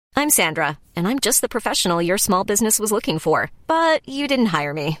I'm Sandra, and I'm just the professional your small business was looking for. But you didn't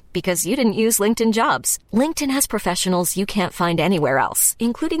hire me because you didn't use LinkedIn Jobs. LinkedIn has professionals you can't find anywhere else,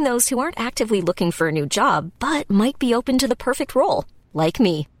 including those who aren't actively looking for a new job, but might be open to the perfect role, like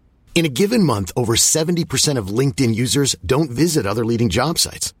me. In a given month, over 70% of LinkedIn users don't visit other leading job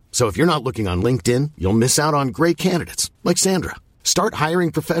sites. So if you're not looking on LinkedIn, you'll miss out on great candidates like Sandra. Start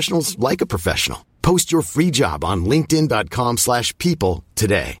hiring professionals like a professional. Post your free job on linkedin.com/people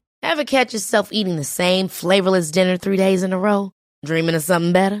today. Ever catch yourself eating the same flavorless dinner 3 days in a row? Dreaming of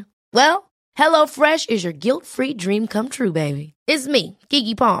something better? Well, HelloFresh is your guilt-free dream come true, baby. It's me,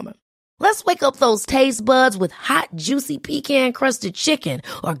 Keke Palmer. Let's wake up those taste buds with hot, juicy pecan-crusted chicken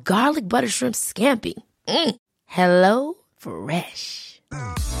or garlic butter shrimp scampi. Hello Fresh.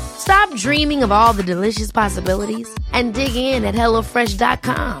 Stop dreaming of all the delicious possibilities and dig in at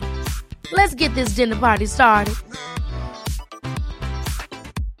HelloFresh.com. Let's get this dinner party started.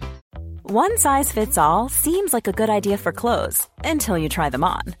 One size fits all seems like a good idea for clothes until you try them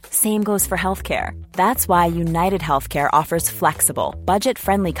on. Same goes for healthcare. That's why United Healthcare offers flexible,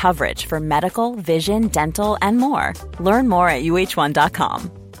 budget-friendly coverage for medical, vision, dental, and more. Learn more at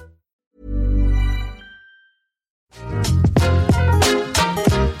uh1.com.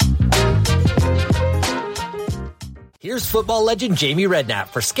 Here's football legend Jamie Redknapp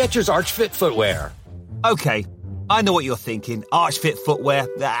for Skechers Arch Fit footwear. Okay, I know what you're thinking. Arch Fit footwear?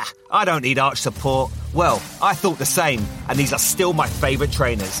 I don't need arch support. Well, I thought the same, and these are still my favourite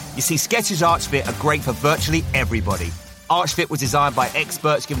trainers. You see, Skechers Arch Fit are great for virtually everybody. Arch Fit was designed by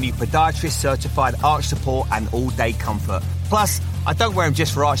experts giving you podiatrist-certified arch support and all-day comfort. Plus, I don't wear them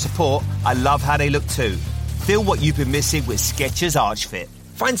just for arch support. I love how they look too. Feel what you've been missing with Skechers Arch Fit.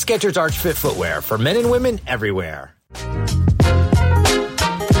 Find Skechers Arch Fit footwear for men and women everywhere.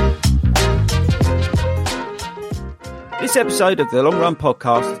 This episode of the Long Run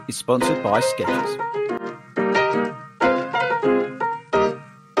Podcast is sponsored by Skechers.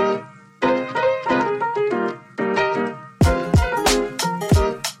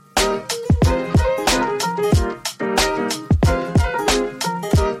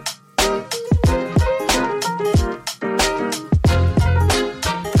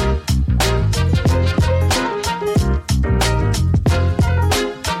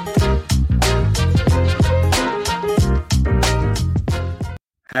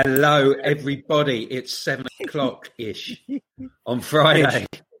 Hello, everybody. It's 7 o'clock-ish on Friday.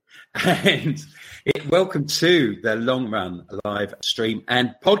 And welcome to the Long Run live stream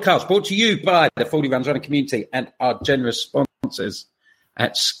and podcast brought to you by the 40 Runs Running community and our generous sponsors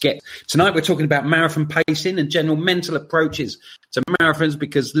at Skechers. Tonight, we're talking about marathon pacing and general mental approaches to marathons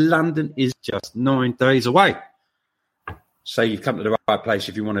because London is just 9 days away. So you've come to the right place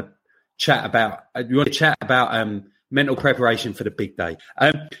if you want to chat about mental preparation for the big day.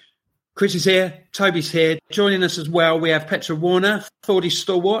 Chris is here. Toby's here. Joining us as well, we have Petra Warner, 40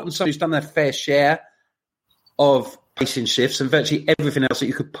 stalwart, and someone who's done their fair share of pacing shifts and virtually everything else that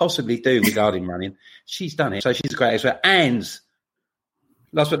you could possibly do regarding running. She's done it, so she's a great expert. And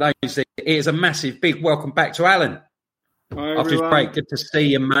last but not least, it is a massive, big welcome back to Alan. Hi, after his break. Good to see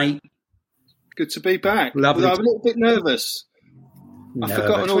you, mate. Good to be back. Lovely. I'm a little bit nervous. I've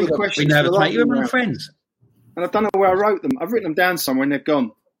forgotten all the questions. Nervous, mate. You were my friends. And I don't know where I wrote them. I've written them down somewhere and they're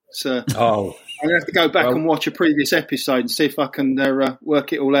gone. So I'm going to have to go back and watch a previous episode and see if I can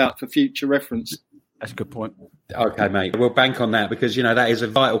work it all out for future reference. That's a good point. Okay, mate. We'll bank on that because, you know, that is a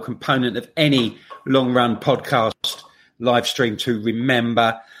vital component of any long run podcast live stream to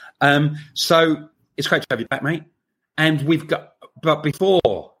remember. So it's great to have you back, mate. And but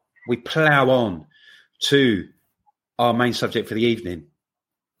before we plough on to our main subject for the evening,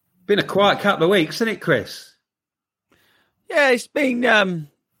 been a quiet couple of weeks, hasn't it, Chris? Yeah, it's been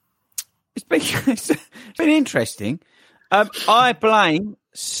interesting. I blame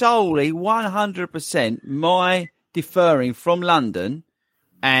solely 100% my deferring from London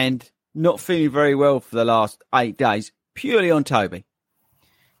and not feeling very well for the last 8 days purely on Toby.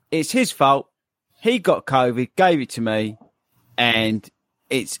 It's his fault. He got COVID, gave it to me, and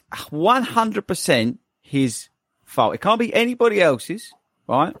it's 100% his fault. It can't be anybody else's,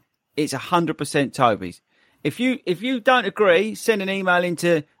 right? It's 100% Toby's. If you don't agree, send an email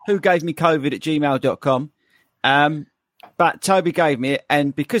into whogavemecovid@gmail.com. But Toby gave me it,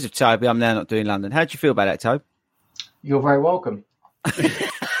 and because of Toby, I'm now not doing London. How do you feel about that, Toby? You're very welcome. But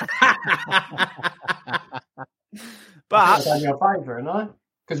I've done you a favour, haven't I?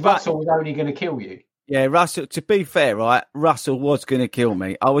 Because Russell was only going to kill you. Yeah, Russell, to be fair, right, Russell was going to kill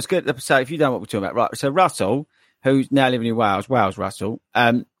me. I was going to say, if you don't know what we're talking about, right, so Russell, who's now living in Wales, Russell,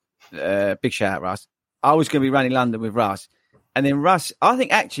 big shout out, Russ. I was going to be running London with Russ, And then I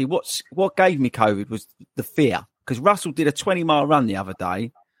think actually what gave me COVID was the fear, because Russell did a 20-mile run the other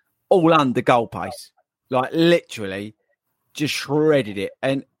day, all under goal pace, like literally just shredded it.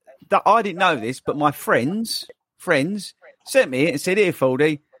 And I didn't know this, but my friends sent me it and said, "Here,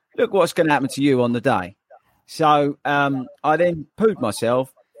 Faldy, look what's going to happen to you on the day." So I then pooed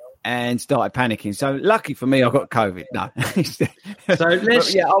myself and started panicking. So lucky for me, I got COVID. No. So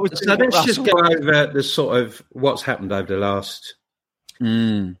let's just go over the sort of what's happened over the last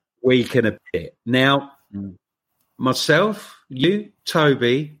week and a bit. Now, myself, you,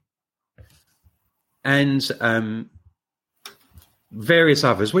 Toby, and various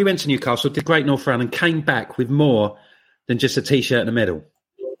others, we went to Newcastle, did Great North Run, and came back with more than just a T-shirt and a medal.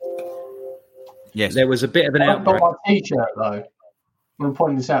 Yes, there was a bit of an outbreak. I got my T-shirt though. I'm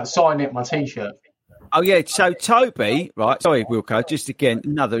pointing this out. Sign it, my T-shirt. Oh yeah. So Toby, right? Sorry, Wilco. Just again,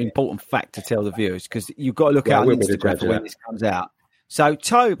 another important fact to tell the viewers, because you've got to look out on Instagram for when this comes out. So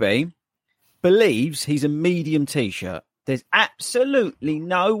Toby believes he's a medium T-shirt. There's absolutely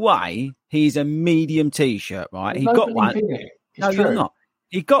no way he's a medium T-shirt, right? He got one. No, you're not.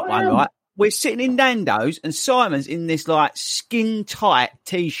 He got one, right? We're sitting in Nando's and Simon's in this like skin tight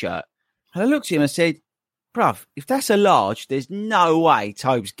T-shirt. And I looked at him and said, "Bruv, if that's a large, there's no way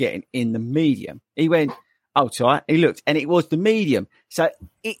Tobe's getting in the medium." He went, "Oh, tight." He looked, and it was the medium. So,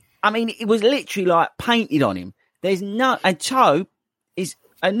 it was literally like painted on him. There's no, and Tobe is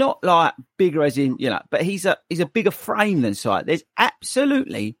not like bigger as in, but he's a bigger frame than Sight. There's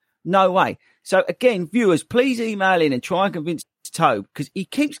absolutely no way. So again, viewers, please email in and try and convince Tobe, because he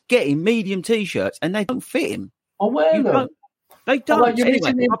keeps getting medium T-shirts and they don't fit him. I'll wear them. They don't. You're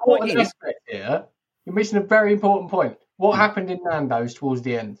missing the important aspect here. You're missing a very important point. What happened in Nando's towards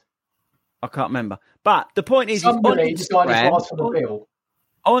the end? I can't remember. But the point is, somebody decided to ask for the bill.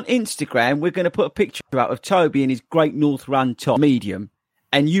 On Instagram, we're going to put a picture out of Toby in his Great North Run top medium,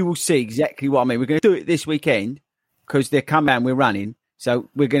 and you will see exactly what I mean. We're going to do it this weekend because they're coming out and we're running. So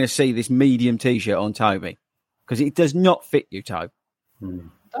we're going to see this medium T-shirt on Toby, because it does not fit you, Toby. It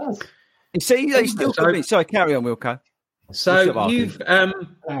does. You see, they still convinced. Sorry, carry on, Wilco. So you've,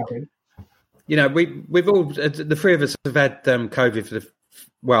 we've all, the three of us have had COVID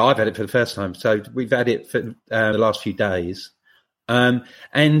I've had it for the first time. So we've had it for the last few days. And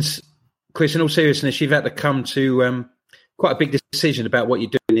Chris, in all seriousness, you've had to come to quite a big decision about what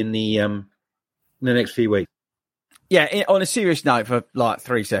you're doing in the next few weeks. Yeah, on a serious note for like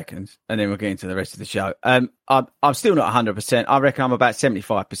 3 seconds, and then we'll get into the rest of the show. I'm still not 100%. I reckon I'm about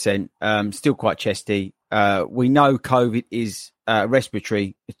 75%. Still quite chesty. We know COVID is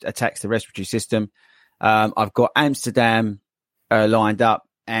respiratory. It attacks the respiratory system. I've got Amsterdam lined up,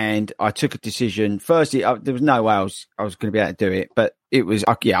 and I took a decision. Firstly, there was no way I was going to be able to do it, but it was,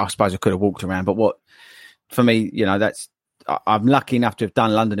 I suppose I could have walked around. But for me, I'm lucky enough to have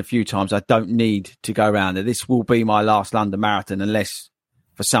done London a few times. I don't need to go around there. This will be my last London marathon, unless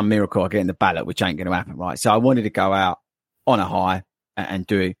for some miracle I get in the ballot, which ain't going to happen, right? So I wanted to go out on a high and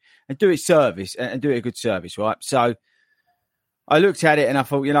do it service and do it a good service, right? So I looked at it and I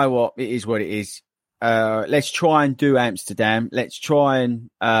thought, you know what? It is what it is. Let's try and do Amsterdam. Let's try and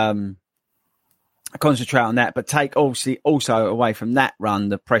concentrate on that, but take obviously also away from that run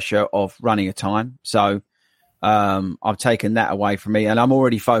the pressure of running a time. So I've taken that away from me, and I'm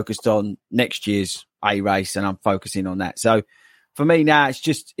already focused on next year's A race, and I'm focusing on that. So for me now, it's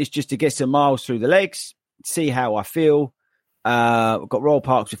just to get some miles through the legs, see how I feel. We've got Royal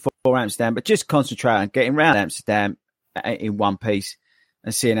Parks before Amsterdam, but just concentrate on getting around Amsterdam in one piece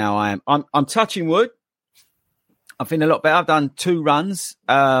and seeing how I am. I'm touching wood. I'm feeling a lot better. I've done 2 runs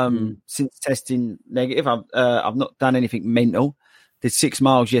since testing negative. I've not done anything mental. Did 6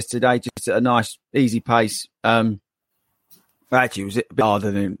 miles yesterday, just at a nice, easy pace. Actually, it was a bit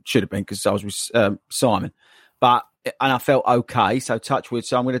harder than it should have been because I was with Simon. And I felt okay, so touch wood.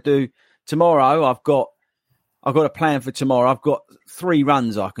 So I'm going to do tomorrow. I've got a plan for tomorrow. I've got 3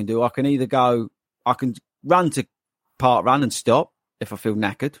 runs I can do. I can run to Park Run and stop if I feel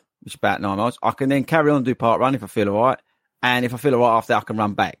knackered, which is about 9 miles. I can then carry on and do Park Run if I feel all right. And if I feel all right after, I can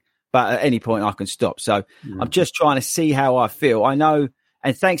run back. But at any point, I can stop. So I'm just trying to see how I feel. I know,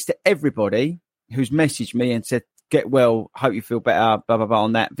 and thanks to everybody who's messaged me and said, "Get well, hope you feel better," blah, blah, blah,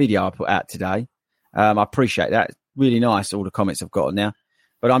 on that video I put out today. I appreciate that. It's really nice, all the comments I've got now.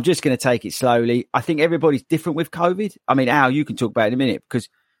 But I'm just going to take it slowly. I think everybody's different with COVID. I mean, Al, you can talk about it in a minute because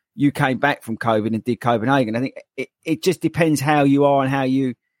you came back from COVID and did Copenhagen. I think it just depends how you are and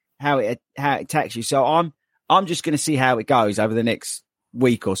how it attacks you. So I'm just going to see how it goes over the next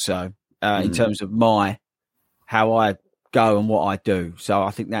week or so in terms of how I go and what I do. So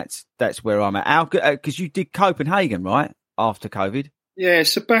I think that's where I'm at. Al, because you did Copenhagen, right? after COVID? Yeah,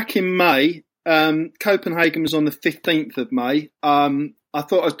 so back in May, Copenhagen was on the 15th of May. I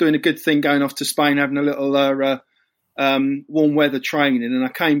thought I was doing a good thing going off to Spain, having a little warm weather training, and I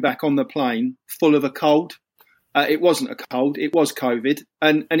came back on the plane full of a cold. It wasn't a cold, it was COVID,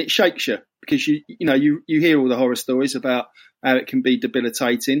 and it shakes you because you hear all the horror stories about how it can be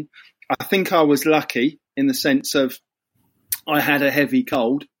debilitating. I think I was lucky in the sense of I had a heavy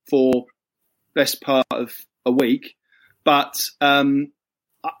cold for best part of a week, but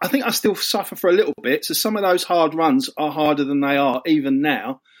I think I still suffer for a little bit. So some of those hard runs are harder than they are even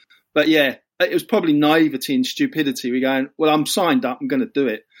now. But yeah, it was probably naivety and stupidity. We're going, well, I'm signed up, I'm going to do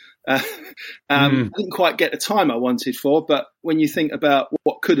it. I didn't quite get the time I wanted for, but when you think about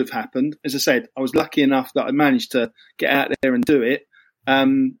what could have happened, as I said, I was lucky enough that I managed to get out there and do it,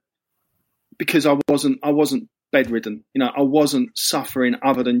 because I wasn't bedridden. I wasn't suffering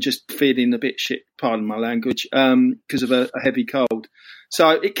other than just feeling a bit shit, pardon my language, because of a heavy cold. So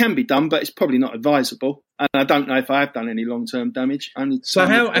it can be done, but it's probably not advisable. And I don't know if I have done any long-term damage. So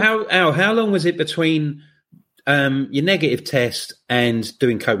how long was it between your negative test and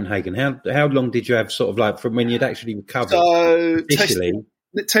doing Copenhagen? How long did you have sort of like from when you'd actually recovered? So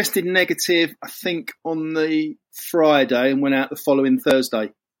tested negative, I think, on the Friday and went out the following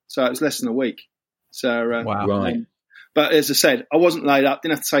Thursday. So it was less than a week. So wow. Right. But as I said, I wasn't laid up,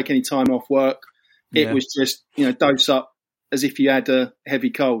 didn't have to take any time off work. It was just, dose up as if you had a heavy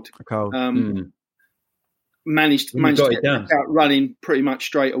cold. Managed to get out running pretty much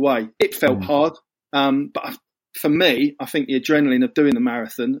straight away. It felt hard. But for me, I think the adrenaline of doing the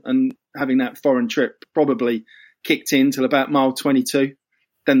marathon and having that foreign trip probably kicked in till about mile 22.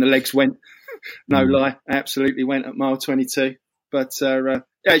 Then the legs went. No lie, absolutely went at mile 22. But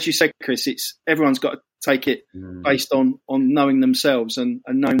as you said, Chris, everyone's got to take it based on knowing themselves and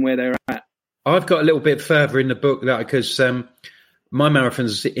knowing where they're at. I've got a little bit further in the book because my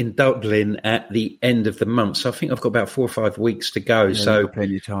marathon's in Dublin at the end of the month, so I think I've got about 4 or 5 weeks to go. Yeah, so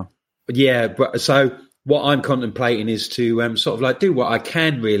plenty of time. Yeah, but so what I'm contemplating is to sort of like do what I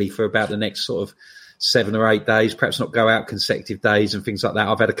can really for about the next sort of 7 or 8 days, perhaps not go out consecutive days and things like that.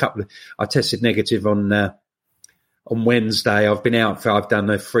 I've had I tested negative on Wednesday. I've been out I've done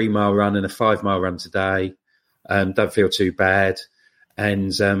a 3-mile run and a 5-mile run today. Don't feel too bad.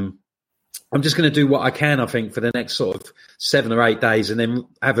 And I'm just going to do what I can, I think, for the next sort of 7 or 8 days and then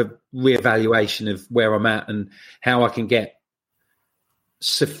have a reevaluation of where I'm at and how I can get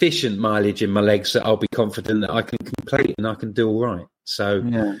sufficient mileage in my legs that I'll be confident that I can complete and I can do all right. So,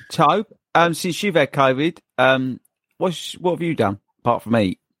 yeah. Tobe, since you've had COVID, what have you done apart from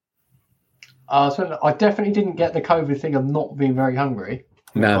eat? So I definitely didn't get the COVID thing of not being very hungry.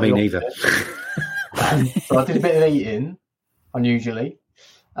 No, me neither. So I did a bit of eating, unusually.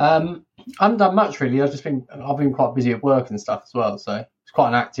 I haven't done much really. I've been quite busy at work and stuff as well. So it's quite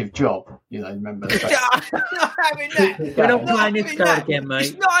an active job, remember. Not having that. We're not playing this card again, mate.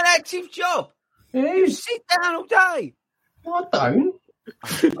 It's not an active job. It You is. sit down all day. No, I don't.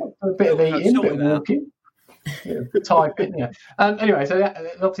 A bit of eating, a bit of walking. Typing, yeah. Anyway, so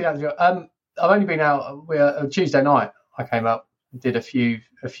obviously that's the job. I've only been out. Tuesday night. I came up, did a few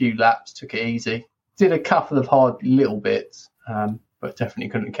laps, took it easy, did a couple of hard little bits, but definitely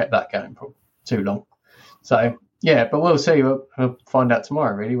couldn't have kept that going for too long. So yeah, but we'll see. We'll find out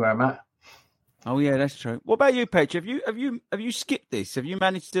tomorrow, really, where I'm at. Oh yeah, that's true. What about you, Petra? Have you skipped this? Have you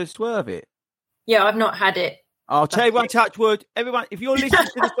managed to swerve it? Yeah, I've not had it. I'll tell you one, touch wood. Everyone, if you're listening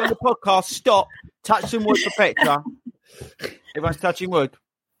to this on the podcast, stop. Touch some wood for Petra. Everyone's touching wood.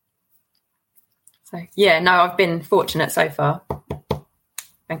 So yeah, no, I've been fortunate so far.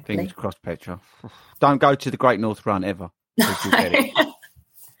 Thankfully. Fingers crossed, Petra. Don't go to the Great North Run ever.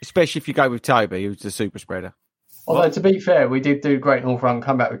 Especially if you go with Toby, who's the super spreader. Although, to be fair, we did do Great North Run,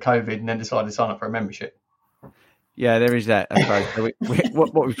 come back with COVID, and then decided to sign up for a membership. Yeah, there is that. I suppose.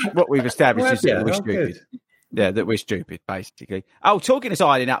 What we've established is that we're stupid. Yeah, that we're stupid, basically. Oh, talking of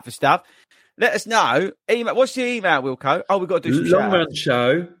signing up for stuff, let us know. Email. What's the email, Wilco? Oh, we've got to do some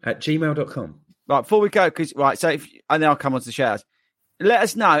longrunshow@gmail.com. Right, before we go, and then I'll come on to the shoutouts. Let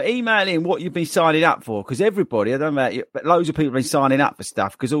us know. Email in what you've been signing up for, because everybody, I don't know about you, but loads of people have been signing up for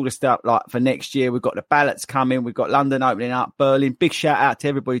stuff, because all the stuff, like for next year, we've got the ballots coming, we've got London opening up, Berlin. Big shout out to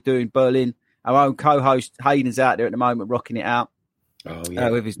everybody doing Berlin. Our own co-host, Hayden's out there at the moment, rocking it out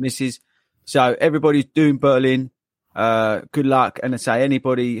with his missus. So everybody's doing Berlin. Good luck. And I say,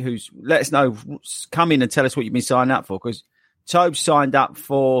 anybody let us know, come in and tell us what you've been signing up for, because Tobe signed up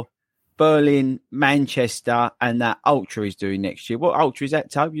for Berlin, Manchester, and that Ultra he's doing next year. What Ultra is that,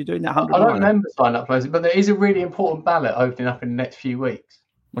 Tobe? You're doing that 100? I don't remember signing up for it, but there is a really important ballot opening up in the next few weeks.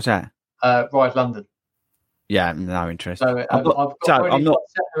 What's that? Ride London. Yeah, no interest. So I've got to set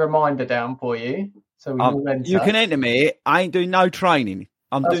the reminder down for you. So we all enter. You can enter me. I ain't doing no training.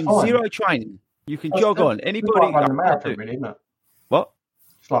 I'm doing zero training. You can jog on. Anybody? It's like running a marathon, really, isn't it? What?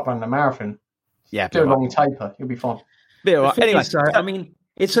 It's like running a marathon. Yeah. Do a long taper. You'll be fine. Be all right. Anyway, I mean,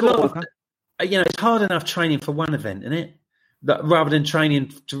 it's a lot of, it's hard enough training for one event, isn't it? Rather than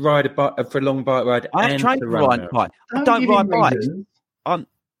training to ride a bike for a long bike ride. I ain't training to ride a bike. I don't ride bikes. I'm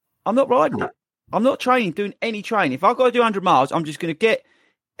not riding it. I'm not doing any training. If I've got to do 100 miles, I'm just going to get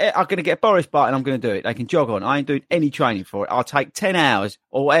a Boris bike and I'm going to do it. They can jog on. I ain't doing any training for it. I'll take 10 hours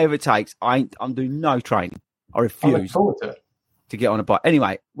or whatever it takes. I'm doing no training. I refuse to get on a bike.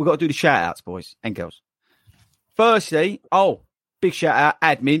 Anyway, we've got to do the shout outs, boys and girls. Firstly, big shout out,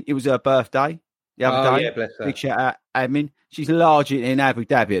 Admin. It was her birthday the other day. Yeah, bless her. Big shout out, Admin. She's largely in Abu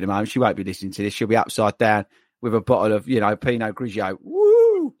Dhabi at the moment. She won't be listening to this. She'll be upside down with a bottle of, Pinot Grigio.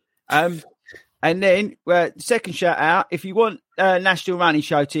 Woo! And then, second shout out, if you want National Running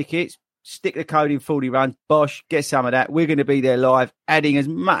Show tickets, stick the code in 40 Run. Bosh, get some of that. We're going to be there live, adding as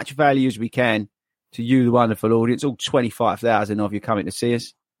much value as we can to you, the wonderful audience. All 25,000 of you coming to see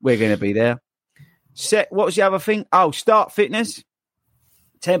us. We're going to be there. What was the other thing? Start Fitness.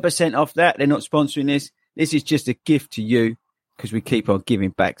 10% off that. They're not sponsoring this. This is just a gift to you because we keep on giving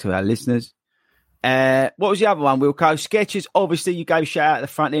back to our listeners. What was the other one, Wilco? Skechers. Obviously, you gave a shout out at the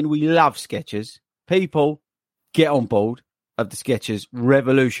front end. We love Skechers. People, get on board of the Skechers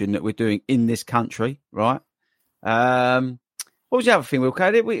revolution that we're doing in this country, right? What was the other thing,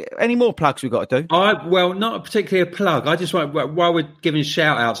 Wilco? Any more plugs we've got to do? Well, not particularly a plug. I just want, while we're giving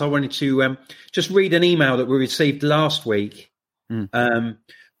shout outs, I wanted to just read an email that we received last week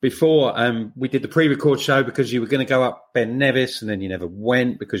before we did the pre-record show because you were going to go up Ben Nevis and then you never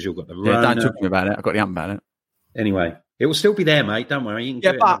went because you've got the run. Don't talk to me about it. I've got the ump about it. Anyway, it will still be there, mate. Don't worry. You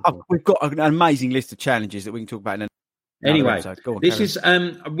can we've got an amazing list of challenges that we can talk about in anyway, episode. Go on, this is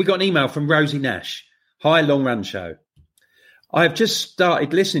we got an email from Rosie Nash. Hi, Long Run Show. I have just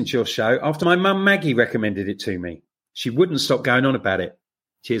started listening to your show after my mum Maggie recommended it to me. She wouldn't stop going on about it.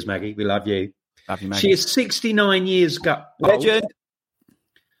 Cheers, Maggie. We love you. Love you, Maggie. She is 69 years old. Legend.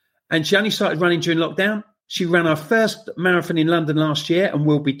 And she only started running during lockdown. She ran her first marathon in London last year and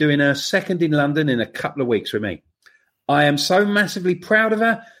will be doing her second in London in a couple of weeks with me. I am so massively proud of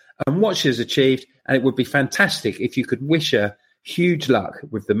her and what she has achieved, and it would be fantastic if you could wish her huge luck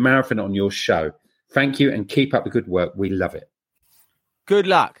with the marathon on your show. Thank you and keep up the good work. We love it. Good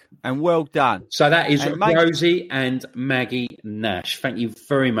luck and well done. So that is Rosie and Maggie Nash. Thank you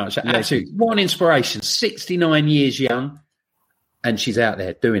very much. Absolutely. What an inspiration. 69 years young, and she's out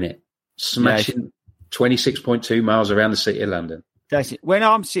there doing it, smashing 26.2 miles around the city of London. That's it. When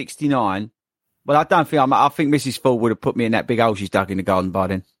I'm 69, well, I don't think I think Mrs. Ford would have put me in that big hole she's dug in the garden by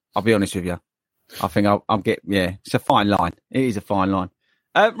then. I'll be honest with you. I think it's a fine line. It is a fine line.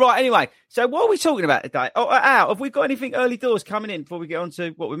 Right, anyway, so what are we talking about today? Al, have we got anything early doors coming in before we get on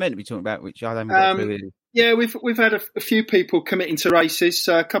to what we're meant to be talking about, which I haven't got really? Yeah, we've had a few people committing to races.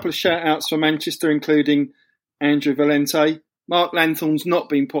 A couple of shout-outs for Manchester, including Andrew Valente. Mark Lanthorn's not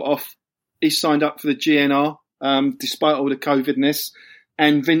been put off. He's signed up for the GNR, despite all the COVID-ness.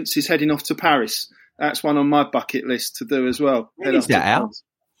 And Vince is heading off to Paris. That's one on my bucket list to do as well. When is that, Al?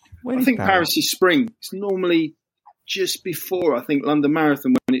 I think Paris is spring. It's normally just before, I think, London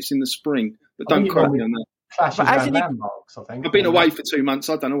Marathon when it's in the spring. But don't quote me on that. But landmarks, I think. I've been away for 2 months.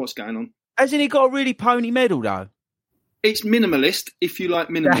 I don't know what's going on. Hasn't he got a really pony medal, though? It's minimalist, if you like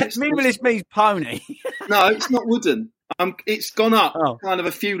minimalist. Minimalist means pony. No, it's not wooden. It's gone up kind of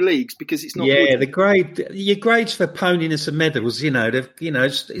a few leagues because it's not wooden. Your grades for poniness of medals,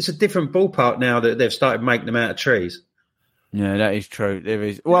 it's a different ballpark now that they've started making them out of trees. Yeah, that is true. There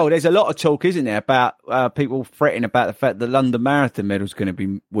is. Well, there's a lot of talk, isn't there, about people fretting about the fact the London Marathon medal is going to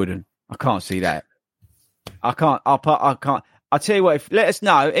be wooden. I can't see that. I can't. I'll tell you what. Let us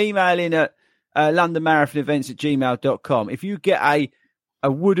know. Email in at londonmarathonevents@gmail.com. If you get a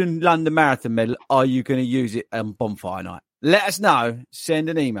wooden London Marathon medal, are you going to use it on bonfire night? Let us know. Send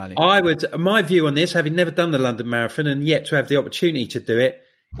an email in. My view on this, having never done the London Marathon and yet to have the opportunity to do it,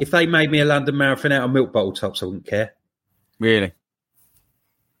 if they made me a London Marathon out of milk bottle tops, I wouldn't care. Really?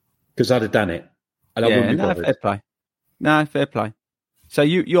 Because I'd have done it. And I wouldn't be bothered. Fair play. No, fair play. So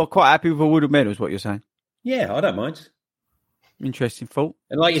you're quite happy with a wooden medal is what you're saying? Yeah, I don't mind. Interesting thought.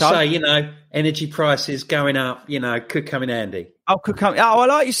 And like you say, energy prices going up, could come in handy. I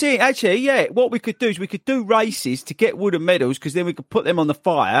like you saying, actually, yeah. What we could do is we could do races to get wooden medals because then we could put them on the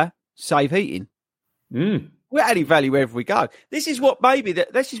fire, save heating. We're adding value wherever we go. This is why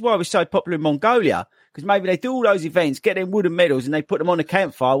we're so popular in Mongolia, because maybe they do all those events, get them wooden medals, and they put them on a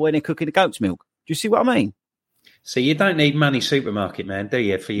campfire when they're cooking the goat's milk. Do you see what I mean? So you don't need Money Supermarket, man, do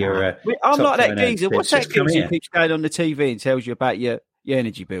you? For your I'm top like that finance geezer. tips? What's that Just come geezer here. who keeps going on the TV and tells you about your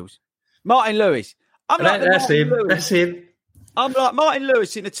energy bills? Martin Lewis. That's him. I'm like Martin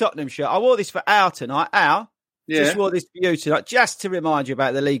Lewis in the Tottenham shirt. I wore this for Al tonight. Al, just wore this for you tonight, just to remind you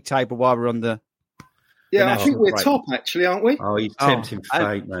about the league table while we're on the. Yeah, I think we're top, actually, aren't we? Oh, he's tempting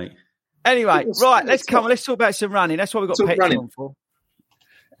fate, mate. Anyway, right, let's come on. Let's talk about some running. That's what we've got Patreon for.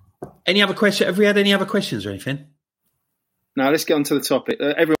 Any other question? Have we had any other questions or anything? No, let's get on to the topic.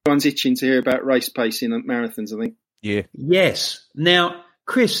 Everyone's itching to hear about race pacing and marathons, I think. Yeah. Yes. Now,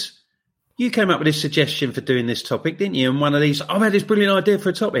 Chris, you came up with this suggestion for doing this topic, didn't you? And one of these, I've had this brilliant idea for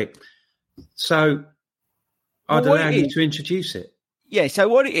a topic. So I'd allow you to introduce it. Yeah, so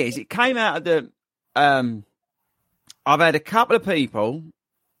what it is, it came out of the... I've had a couple of people,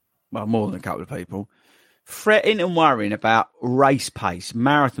 well, more than a couple of people, fretting and worrying about race pace,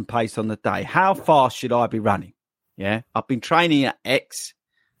 marathon pace on the day. How fast should I be running? Yeah, I've been training at X.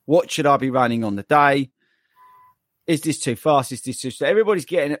 What should I be running on the day? Is this too fast? Is this too slow? Everybody's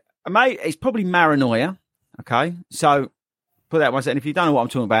getting it. Mate, it's probably paranoia. Okay, so put that one. And if you don't know what I'm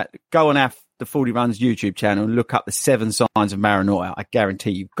talking about, go on the 40 Runs YouTube channel and look up the 7 signs of paranoia. I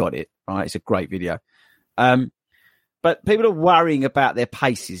guarantee you've got it. Right, it's a great video. But people are worrying about their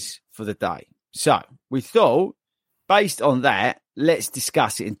paces for the day. So we thought, based on that, let's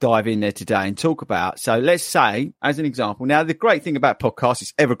discuss it and dive in there today and talk about. So let's say, as an example, now the great thing about podcasts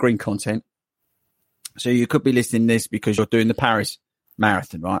is evergreen content. So you could be listening to this because you're doing the Paris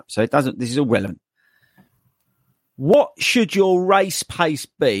Marathon, right? So this is all relevant. What should your race pace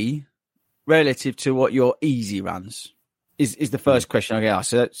be relative to what your easy runs? Is the first question I get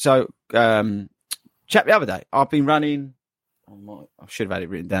asked. So chat the other day, I've been running. I should have had it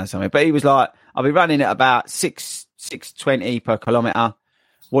written down somewhere, but he was like, I'll be running at about 6:20 per kilometre.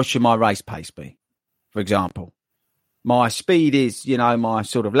 What should my race pace be? For example, my speed is, my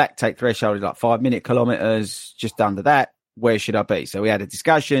sort of lactate threshold is like 5 minute kilometres, just under that. Where should I be? So we had a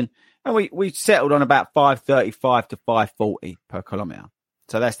discussion and we settled on about 5:35 to 5:40 per kilometre.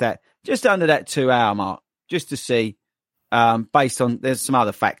 So that's that, just under that 2 hour mark, just to see, based on, there's some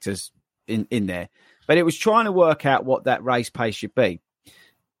other factors in there. But it was trying to work out what that race pace should be.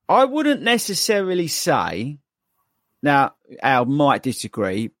 I wouldn't necessarily say, now Al might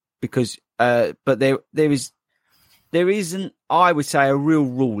disagree because, but there isn't, I would say, a real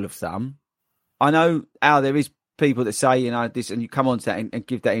rule of thumb. I know, Al, there is people that say, this, and you come on to that and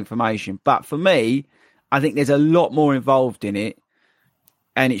give that information. But for me, I think there's a lot more involved in it,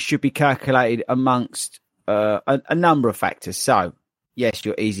 and it should be calculated amongst a number of factors. So, yes,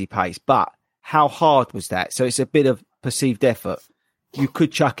 your easy pace, but how hard was that? So it's a bit of perceived effort. You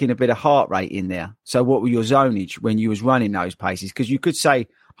could chuck in a bit of heart rate in there. So what were your zonage when you was running those paces? Because you could say,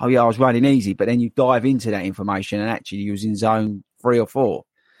 oh yeah, I was running easy, but then you dive into that information and actually you was in zone 3 or 4.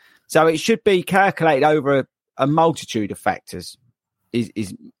 So it should be calculated over a multitude of factors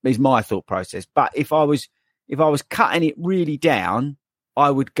is my thought process. But if I was cutting it really down, I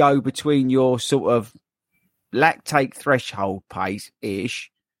would go between your sort of lactate threshold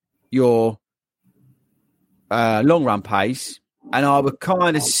pace-ish, your long run pace, and I would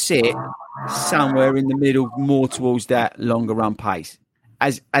kind of sit somewhere in the middle, more towards that longer run pace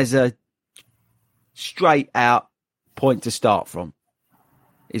as a straight out point to start from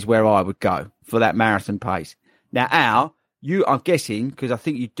is where I would go for that marathon pace. Now, Al, I'm guessing, because I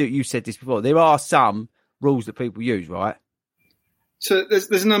think you said this before, there are some rules that people use, right? So there's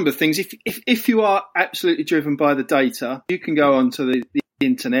a number of things. If you are absolutely driven by the data, you can go onto the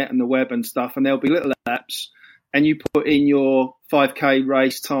internet and the web and stuff, and there'll be little apps, and you put in your 5K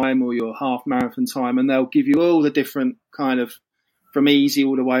race time or your half marathon time, and they'll give you all the different kind of, from easy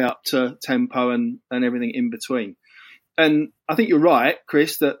all the way up to tempo and everything in between. And I think you're right,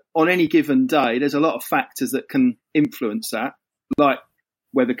 Chris, that on any given day, there's a lot of factors that can influence that, like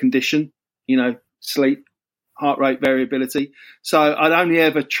weather condition, sleep, heart rate variability. So I'd only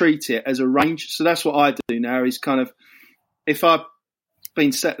ever treat it as a range. So that's what I do now is kind of, if I've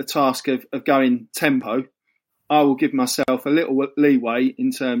been set the task of going tempo, I will give myself a little leeway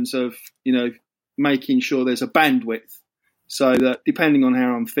in terms of, making sure there's a bandwidth so that depending on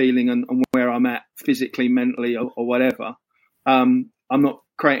how I'm feeling and where I'm at physically, mentally or whatever, I'm not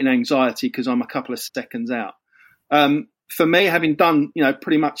creating anxiety because I'm a couple of seconds out. For me, having done,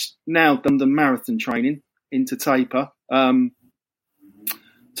 pretty much now done the marathon training into taper,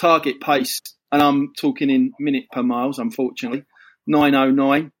 target pace, and I'm talking in minute per miles, unfortunately,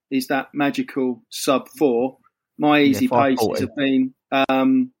 9:09 is that magical sub 4. My easy paces have been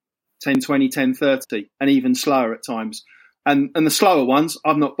 10:20, 10:30, and even slower at times. And the slower ones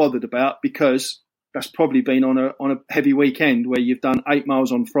I've not bothered about because that's probably been on a heavy weekend where you've done 8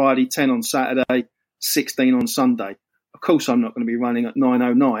 miles on Friday, 10 on Saturday, 16 on Sunday. Of course, I'm not going to be running at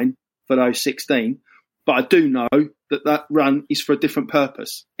 9:09 for those 16, but I do know that run is for a different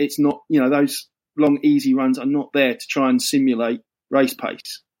purpose. It's not, those long, easy runs are not there to try and simulate race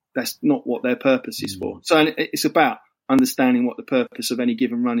pace. That's not what their purpose is for. So it's about understanding what the purpose of any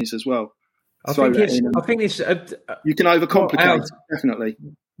given run is as well. I think it's you can overcomplicate it, definitely.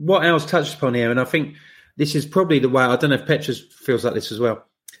 What Al's touched upon here, and I think this is probably the way, I don't know if Petra feels like this as well,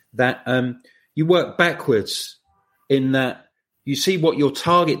 that you work backwards in that you see what your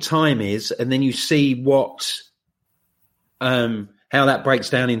target time is, and then you see what how that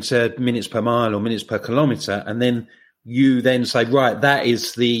breaks down into minutes per mile or minutes per kilometre, and then you then say, right,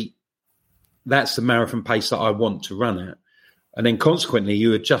 that's the marathon pace that I want to run at. And then consequently,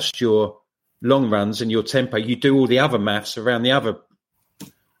 you adjust your long runs and your tempo. You do all the other maths around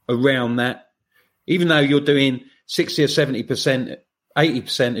that. Even though you're doing 60 or 70%,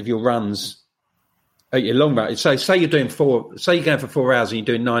 80% of your runs at your long run. So say you're going for 4 hours and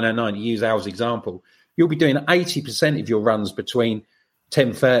you're doing 9:09, you use Al's example, you'll be doing 80% of your runs between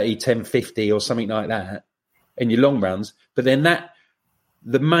 10:30, 10:50 or something like that in your long runs. But then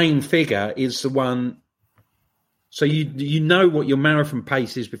the main figure is the one. So you know what your marathon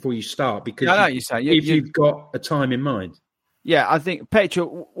pace is before you start, because you've got a time in mind. Yeah, I think, Petra,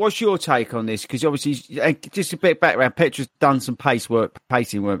 what's your take on this? Because obviously, just a bit of background, Petra's done some pacing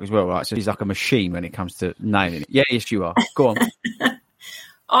work as well, right? So he's like a machine when it comes to nailing it. Yeah, yes, you are. Go on.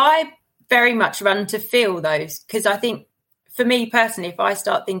 I very much run to feel those, because I think for me personally, if I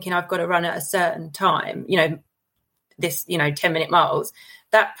start thinking I've got to run at a certain time, 10-minute miles,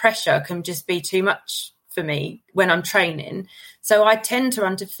 that pressure can just be too much for me when I'm training. So I tend to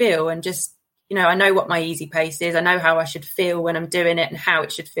run to feel and just, I know what my easy pace is. I know how I should feel when I'm doing it and how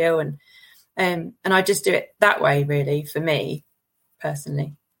it should feel. And I just do it that way, really, for me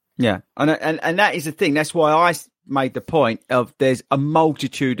personally. Yeah. And that is the thing. That's why I made the point of there's a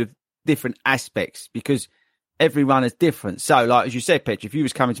multitude of different aspects, because every run is different. So like, as you said, Petra, if you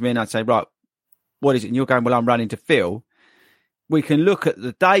was coming to me and I'd say, right, what is it? And you're going, well, I'm running to feel. We can look at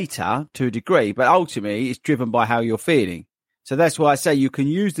the data to a degree, but ultimately it's driven by how you're feeling. So that's why I say you can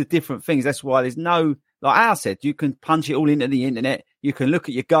use the different things. That's why there's no, like Al said, you can punch it all into the internet. You can look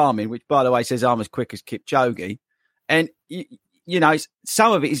at your Garmin, which, by the way, says I'm as quick as Kipchoge. And,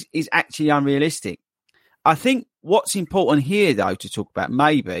 some of it is actually unrealistic. I think what's important here, though, to talk about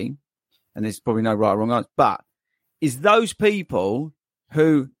maybe, and there's probably no right or wrong answer, but is those people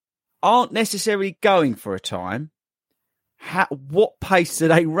who aren't necessarily going for a time, what pace do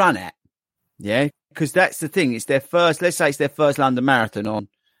they run at? Yeah, because that's the thing. It's their first, let's say it's their first London Marathon on.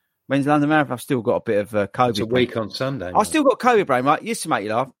 When's London Marathon? I've still got a bit of COVID. It's a week on Sunday. I've still got COVID brain, right? Used to make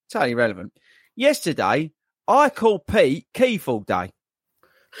you laugh. Totally irrelevant. Yesterday, I called Pete Keith all day.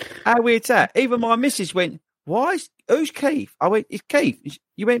 How weird's that? Even my missus went, who's Keith? I went, it's Keith.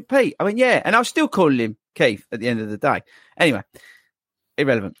 You went, Pete? I went, yeah. And I was still calling him Keith at the end of the day. Anyway,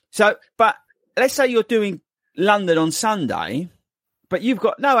 irrelevant. So, but let's say you're doing London on Sunday, but you've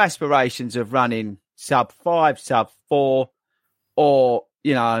got no aspirations of running sub 5, sub 4, or,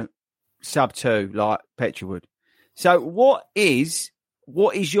 sub 2 like Petra would. So what is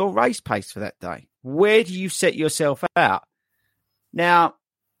your race pace for that day? Where do you set yourself out? Now,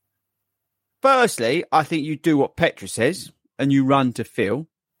 firstly, I think you do what Petra says and you run to feel.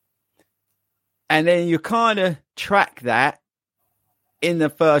 And then you kind of track that in the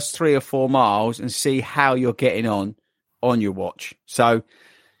first 3 or 4 miles and see how you're getting on your watch. So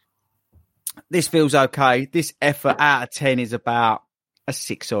this feels okay. This effort out of 10 is about a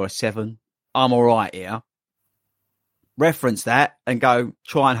 6 or a 7. I'm all right here. Reference that and go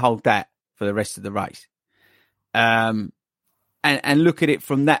try and hold that for the rest of the race. And look at it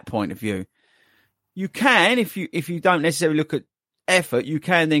from that point of view. You can, if you don't necessarily look at effort, you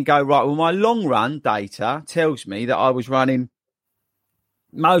can then go, right, well, my long run data tells me that I was running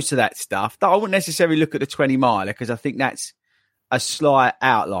most of that stuff. That I wouldn't necessarily look at the 20 miler, because I think that's a slight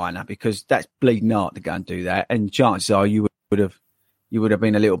outliner, because that's bleeding hard to go and do that. And chances are you would have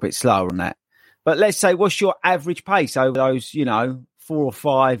been a little bit slower on that. But let's say, what's your average pace over those, 4 or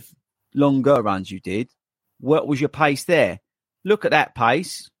 5 longer runs you did? What was your pace there? Look at that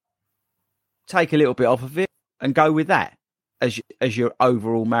pace, take a little bit off of it, and go with that as your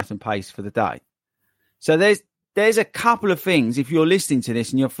overall marathon pace for the day. So there's a couple of things. If you're listening to this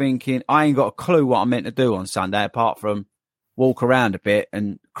and you're thinking, I ain't got a clue what I'm meant to do on Sunday apart from walk around a bit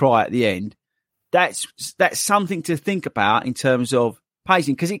and cry at the end, that's something to think about in terms of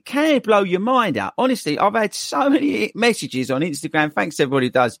pacing, because it can blow your mind out. Honestly, I've had so many messages on Instagram. Thanks to everybody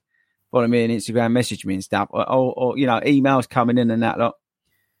who does follow me on Instagram, message me and stuff, or you know, emails coming in and that lot.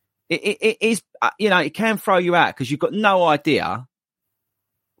 It is, you know, it can throw you out because you've got no idea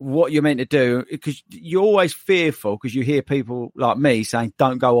what you're meant to do, because you're always fearful because you hear people like me saying,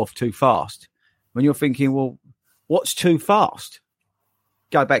 don't go off too fast. When you're thinking, well, what's too fast?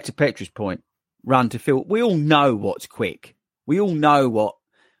 Go back to Petra's point, run to feel. We all know what's quick. We all know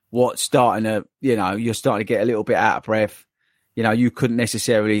what's starting to, you know, you're starting to get a little bit out of breath. You know, you couldn't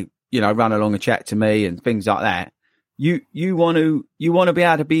necessarily, you know, run along and chat to me and things like that. You want to be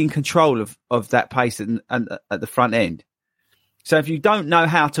able to be in control of that pace and at the front end. So if you don't know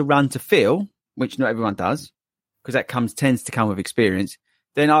how to run to feel, which not everyone does, because that tends to come with experience,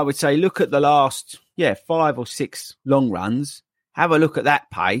 then I would say look at the last 5 or 6 long runs, have a look at that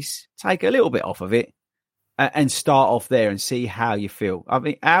pace, take a little bit off of it, and start off there and see how you feel. I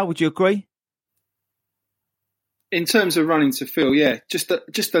mean, Al, would you agree? In terms of running to feel, yeah, just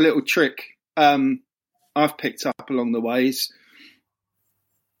a little trick I've picked up along the way is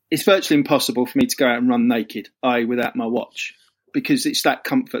it's virtually impossible for me to go out and run naked, i.e. without my watch, because it's that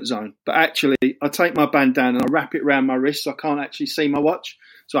comfort zone. But actually, I take my band down and I wrap it around my wrist so I can't actually see my watch.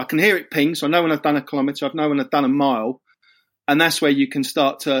 So I can hear it ping. So I know when I've done a kilometre, I know when I've done a mile. And that's where you can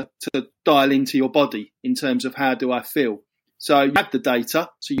start to dial into your body in terms of how do I feel. So you have the data,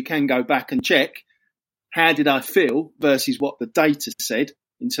 so you can go back and check how did I feel versus what the data said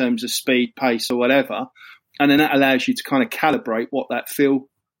in terms of speed, pace or whatever. And then that allows you to kind of calibrate what that feels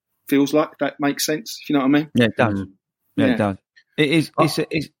like, if that makes sense, if you know what I mean. Yeah, it does. Yeah, it does. It is.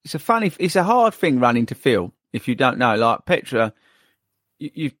 It's a hard thing running to feel if you don't know. Like Petra,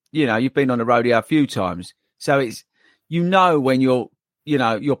 you know, you've been on the rodeo a few times, so it's, you know, when your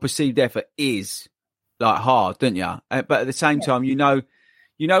perceived effort is like hard, don't you? But at the same time, you know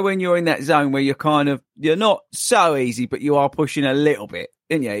when you're in that zone where you're not so easy, but you are pushing a little bit,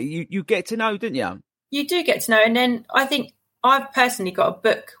 don't you? You get to know, don't you? You do get to know, and then I think I've personally got a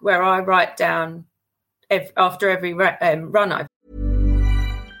book where I write down after every run I've.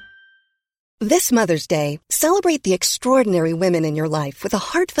 This Mother's Day, celebrate the extraordinary women in your life with a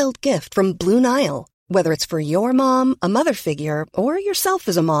heartfelt gift from Blue Nile. Whether it's for your mom, a mother figure, or yourself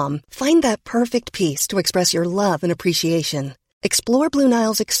as a mom, find that perfect piece to express your love and appreciation. Explore Blue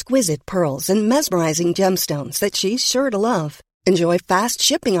Nile's exquisite pearls and mesmerizing gemstones that she's sure to love. Enjoy fast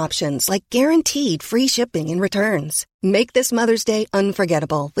shipping options like guaranteed free shipping and returns. Make this Mother's Day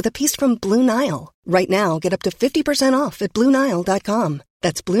unforgettable with a piece from Blue Nile. Right now, get up to 50% off at BlueNile.com.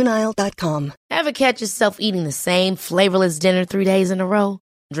 That's BlueNile.com. Ever catch yourself eating the same flavorless dinner 3 days in a row?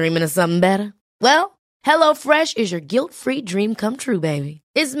 Dreaming of something better? Well, HelloFresh is your guilt-free dream come true, baby.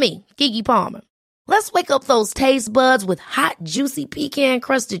 It's me, Keke Palmer. Let's wake up those taste buds with hot, juicy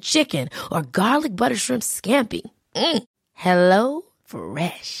pecan-crusted chicken or garlic butter shrimp scampi. Hello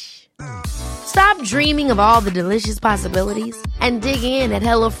Fresh. Stop dreaming of all the delicious possibilities and dig in at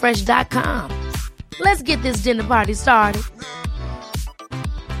HelloFresh.com. Let's get this dinner party started.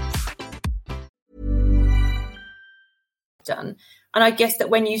 Done. And I guess that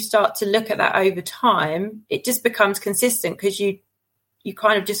when you start to look at that over time, it just becomes consistent because you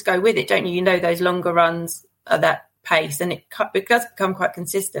kind of just go with it, don't you? You know, those longer runs are that pace, and it does become quite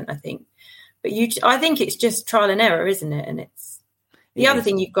consistent, I think. But I think it's just trial and error, isn't it? And it's the other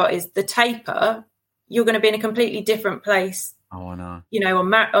thing you've got is the taper. You're going to be in a completely different place. Oh, I know. You know,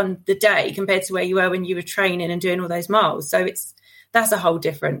 on the day compared to where you were when you were training and doing all those miles. So that's a whole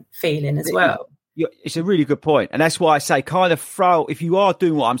different feeling as well. It's a really good point. And that's why I say kind of if you are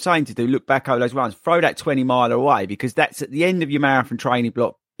doing what I'm saying to do, look back over those runs, throw that 20 mile away, because that's at the end of your marathon training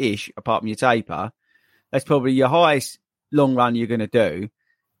block-ish, apart from your taper. That's probably your highest long run you're going to do.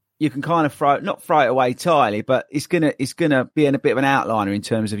 You can kind of not throw it away entirely, but it's gonna be in a bit of an outliner in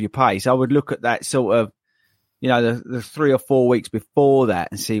terms of your pace. I would look at that sort of, you know, the 3 or 4 weeks before that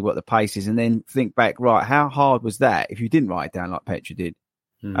and see what the pace is, and then think back, right, how hard was that if you didn't write it down like Petra did?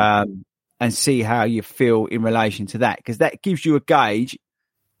 And see how you feel in relation to that, because that gives you a gauge.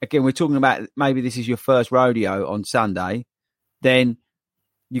 Again, we're talking about maybe this is your first rodeo on Sunday, then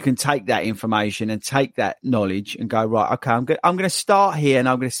you can take that information and take that knowledge and go, right, okay, I'm going to start here and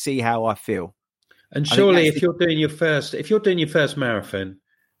I'm going to see how I feel. And surely if you're doing your first marathon,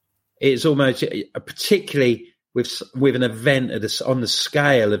 it's almost, particularly with an event on the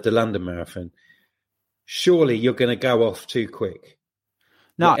scale of the London Marathon, surely you're going to go off too quick.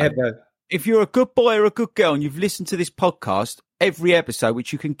 No. If you're a good boy or a good girl and you've listened to this podcast, every episode,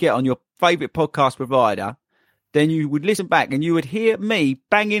 which you can get on your favourite podcast provider, then you would listen back and you would hear me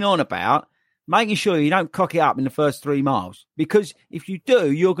banging on about making sure you don't cock it up in the first 3 miles. Because if you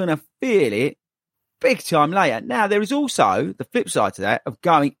do, you're going to feel it big time later. Now, there is also the flip side to that of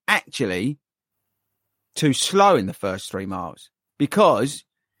going actually too slow in the first 3 miles, because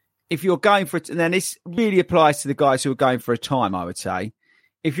if you're going for it, and then this really applies to the guys who are going for a time, I would say,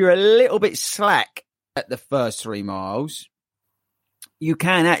 if you're a little bit slack at the first 3 miles, you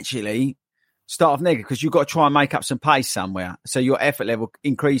can actually start off negative because you've got to try and make up some pace somewhere. So your effort level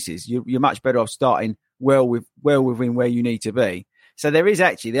increases. You're much better off starting well within where you need to be. So there is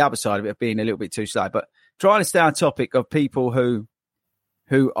actually the other side of it of being a little bit too slow. But trying to stay on topic of people who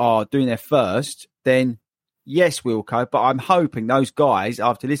are doing their first, then yes, Wilco, but I'm hoping those guys,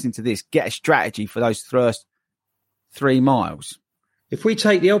 after listening to this, get a strategy for those first 3 miles. If we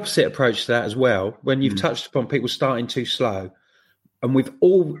take the opposite approach to that as well, when you've touched upon people starting too slow, and we've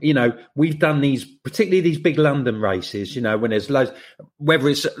all, we've done these, particularly these big London races, when there's loads, whether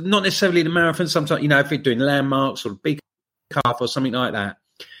it's not necessarily the marathon, sometimes, if you're doing landmarks or big calf or something like that,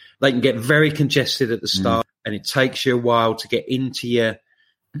 they can get very congested at the start and it takes you a while to get into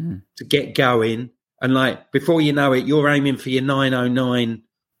to get going. And before you know it, you're aiming for your 9:09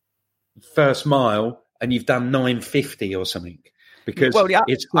 first mile and you've done 9:50 or something. Because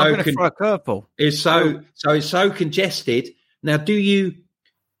it's so I'm going to throw a curveball. It's so congested. Now,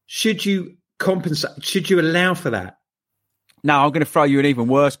 should you compensate? Should you allow for that? No, I'm going to throw you an even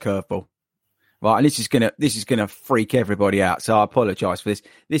worse curveball. Right, and this is gonna freak everybody out. So I apologise for this.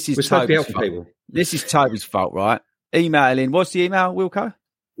 This is Toby's fault. This is Toby's fault, right? Email in. What's the email, Wilco?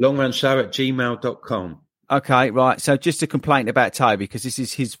 longrunshow@gmail.com. Okay, right. So just a complaint about Toby, because this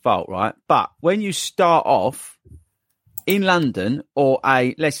is his fault, right? But when you start off in London, or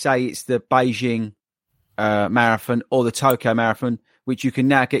let's say it's the Beijing marathon or the Tokyo marathon, which you can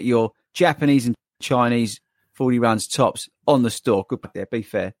now get your Japanese and Chinese 40 runs tops on the store. Good there, be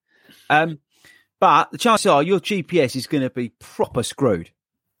fair. But the chances are your GPS is going to be proper screwed,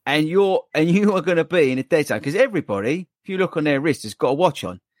 and you are going to be in a dead zone, because everybody, if you look on their wrist, has got a watch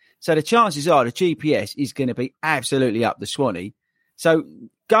on. So the chances are the GPS is going to be absolutely up the Swanee. So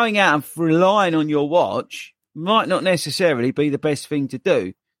going out and relying on your watch might not necessarily be the best thing to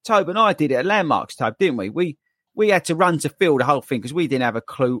do. Tobe and I did it at Landmarks, Tobe, didn't we? We had to run to fill the whole thing because we didn't have a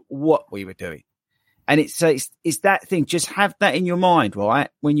clue what we were doing. And it's that thing. Just have that in your mind, right?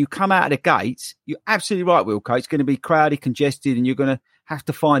 When you come out of the gates, you're absolutely right, Wilco. It's going to be crowded, congested, and you're going to have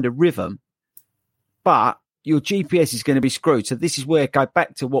to find a rhythm. But your GPS is going to be screwed. So this is where I go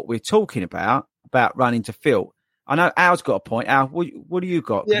back to what we're talking about running to fill. I know Al's got a point. Al, what do you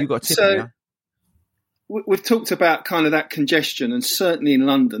got? Yeah, you got a tip so we've talked about kind of that congestion, and certainly in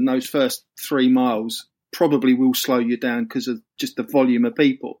London, those first 3 miles probably will slow you down because of just the volume of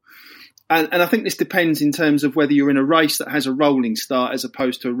people. And I think this depends in terms of whether you're in a race that has a rolling start as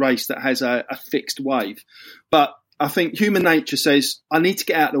opposed to a race that has a fixed wave. But I think human nature says, I need to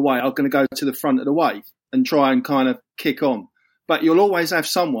get out of the way. I'm going to go to the front of the wave and try and kind of kick on. But you'll always have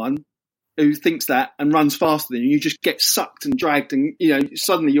someone who thinks that and runs faster than you. You just get sucked and dragged and,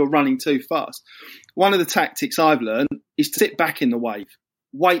 suddenly you're running too fast. One of the tactics I've learned is to sit back in the wave,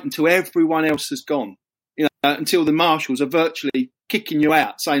 wait until everyone else has gone, until the marshals are virtually kicking you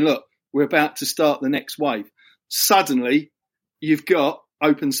out, saying, look, we're about to start the next wave. Suddenly, you've got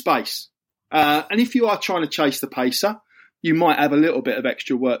open space. And if you are trying to chase the pacer, you might have a little bit of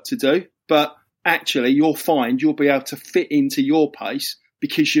extra work to do. But actually, you'll find you'll be able to fit into your pace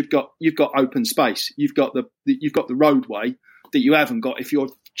because you've got open space. You've got the roadway that you haven't got if you're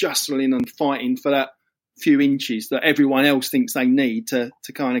jostling and fighting for that few inches that everyone else thinks they need to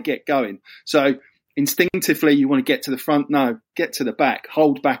kind of get going. So instinctively, you want to get to the front. No, get to the back.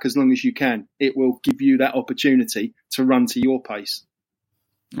 Hold back as long as you can. It will give you that opportunity to run to your pace.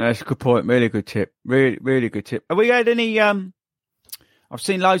 That's a good point. Really good tip. Really, really good tip. Have we had any? I've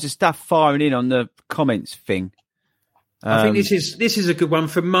seen loads of stuff firing in on the comments thing. I think this is a good one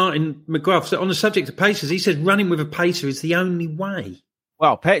from Martin McGrath. So on the subject of pacers, he says running with a pacer is the only way.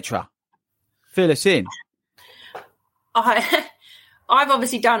 Well, Petra, fill us in. I've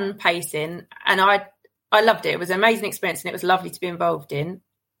obviously done pacing and I loved it. It was an amazing experience and it was lovely to be involved in.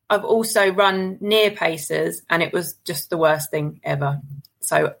 I've also run near pacers and it was just the worst thing ever.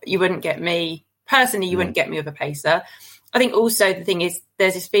 So you wouldn't get me, personally, you wouldn't get me with a pacer. I think also the thing is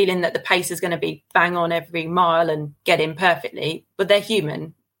there's this feeling that the pacer's going to be bang on every mile and get in perfectly, but they're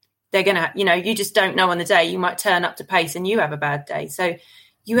human. They're going to, you just don't know on the day. You might turn up to pace and you have a bad day. So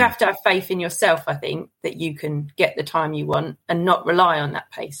you have to have faith in yourself, I think, that you can get the time you want and not rely on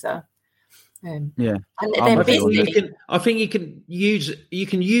that pacer. And I think you can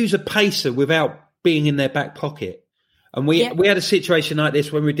use a pacer without being in their back pocket. And we had a situation like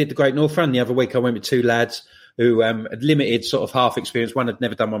this when we did the Great North Run the other week. I went with two lads. who had limited sort of half experience. One had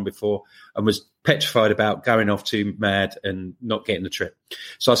never done one before and was petrified about going off too mad and not getting the trip.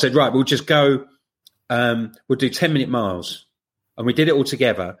 So I said, right, we'll just go, we'll do 10-minute miles. And we did it all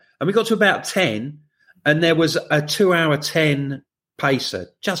together. And we got to about 10, and there was a 2-hour 10 pacer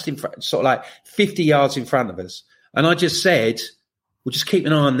just in front, sort of like 50 yards in front of us. And I just said, we'll just keep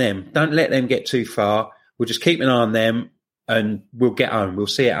an eye on them. Don't let them get too far. We'll just keep an eye on them and we'll get home. We'll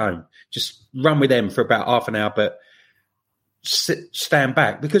see it home. Just run with them for about half an hour, but stand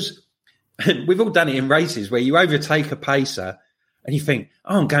back, because we've all done it in races where you overtake a pacer and you think,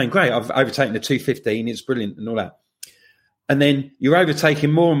 oh, I'm going great. I've overtaken the 2:15. It's brilliant and all that. And then you're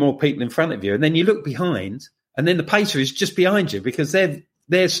overtaking more and more people in front of you. And then you look behind and then the pacer is just behind you because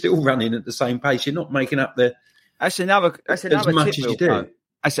they're still running at the same pace. You're not making up That's another as much as you do.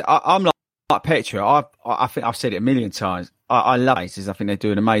 I'm like Petra. I think I've said it a million times. I love races. I think they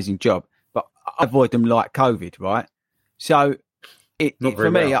do an amazing job, but I avoid them like COVID, right? So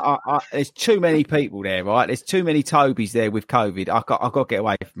for me, there's too many people there, right? There's too many Tobys there with COVID. I've got to get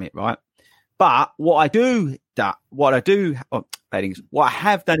away from it, right? But what I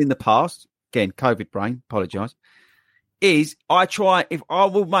have done in the past, again, COVID brain, apologise, is if I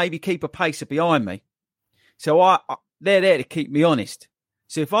will maybe keep a pacer behind me. So they're there to keep me honest.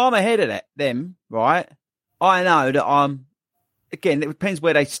 So if I'm ahead of them, right, I know that again, it depends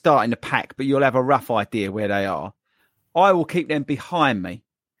where they start in the pack, but you'll have a rough idea where they are. I will keep them behind me.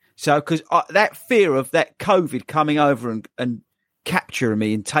 So, because that fear of that COVID coming over and capturing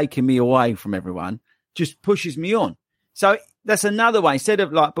me and taking me away from everyone just pushes me on. So that's another way. Instead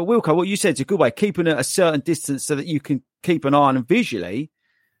of but Wilco, what you said is a good way, keeping at a certain distance so that you can keep an eye on them visually.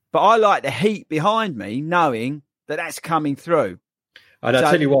 But I like the heat behind me, knowing that that's coming through. And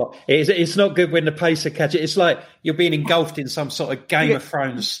I tell you what, it's not good when the pacer catches it. It's like you're being engulfed in some sort of Game of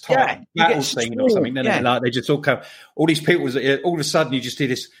Thrones type battle scene or something. Like they just all come, all these people, all of a sudden you just hear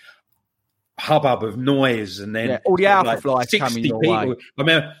this hubbub of noise, and then all the alpha flies coming your way. I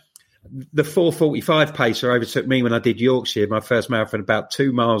mean, the 4:45 pacer overtook me when I did Yorkshire, my first marathon, about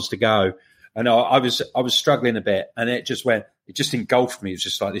 2 miles to go. And I was struggling a bit, and it just engulfed me. It was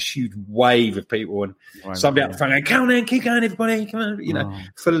just like this huge wave of people, and somebody up front going, "Come on, keep going, everybody!" Come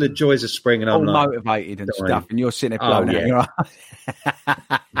on, full of the joys of spring, and all I'm motivated and stuff. And you're sitting there blowing out,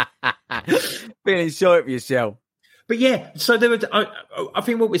 feeling sorry for yourself. But yeah, so I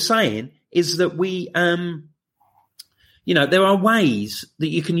think what we're saying is that we, there are ways that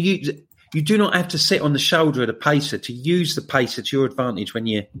you can use. You do not have to sit on the shoulder of the pacer to use the pacer to your advantage when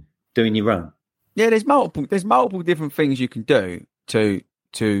you're doing your run. Yeah, there's multiple different things you can do to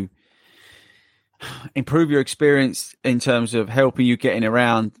improve your experience in terms of helping you getting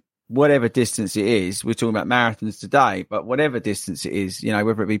around whatever distance it is. We're talking about marathons today, but whatever distance it is,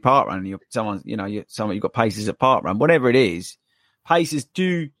 whether it be parkrun, you've got paces at parkrun, whatever it is, paces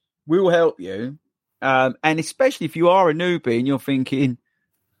will help you. And especially if you are a newbie and you're thinking,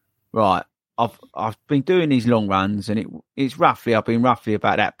 right, I've been doing these long runs, and I've been roughly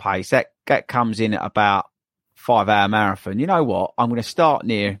about that pace. That comes in at about 5-hour marathon. You know what? I'm going to start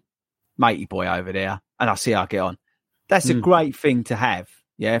near Matey Boy over there, and I'll see how I get on. That's a great thing to have.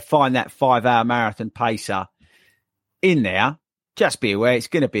 Yeah, find that 5-hour marathon pacer in there. Just be aware it's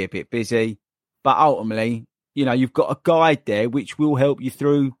going to be a bit busy, but ultimately, you've got a guide there which will help you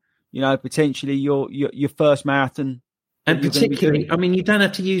through, potentially your first marathon. And particularly, I mean, you don't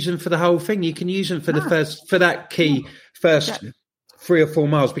have to use them for the whole thing. You can use them for that key first 3 or 4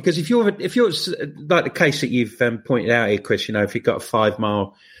 miles. Because if you're like the case that you've pointed out here, Chris, if you've got a 5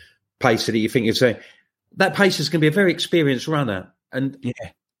 mile pacer that you think you're saying, that pacer is going to be a very experienced runner and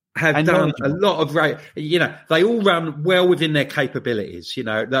have done a lot of they all run well within their capabilities.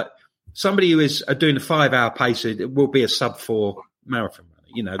 That somebody who is doing a 5-hour pacer will be a sub-4 marathon runner.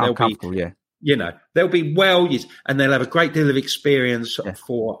 They'll be well used, and they'll have a great deal of experience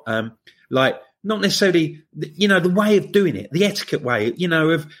for, not necessarily, the way of doing it, the etiquette way,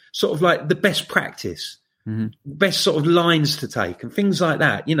 of sort of like the best practice, best sort of lines to take and things like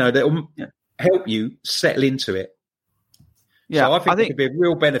that, that will help you settle into it. Yeah, so I think it could be a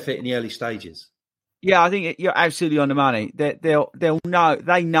real benefit in the early stages. Yeah, I think you're absolutely on the money. They'll know,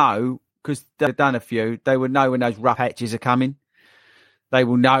 they know, because they've done a few, they would know when those rough patches are coming. They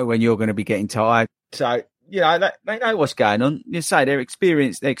will know when you're going to be getting tired. So, they know what's going on. You say they're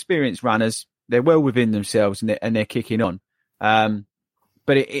experienced runners. They're well within themselves, and they're kicking on.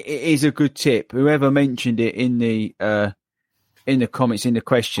 But it is a good tip. Whoever mentioned it in the comments, in the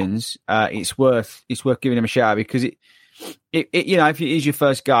questions, it's worth giving them a shout out, because if it is your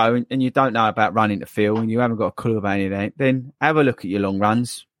first go and you don't know about running the field and you haven't got a clue about any of that, then have a look at your long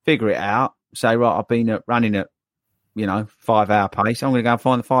runs. figure it out. Say, right, I've been running at, 5-hour pace. I'm going to go and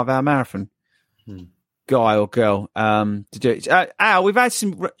find the 5-hour marathon guy or girl to do it. Al, we've had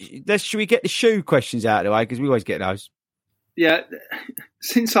some. Should we get the shoe questions out of the way? Because we always get those. Yeah.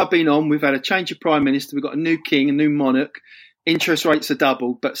 Since I've been on, we've had a change of Prime Minister. We've got a new king, a new monarch. Interest rates are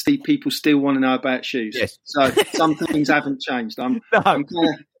doubled, but people still want to know about shoes. Yes. So some things haven't changed. I'm kind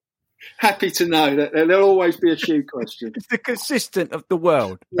of happy to know that there'll always be a shoe question. It's the consistent of the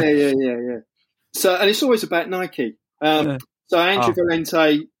world. Yeah. So, and it's always about Nike. So Andrew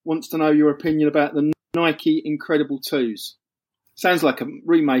Valente wants to know your opinion about the Nike Incredible 2s. Sounds like a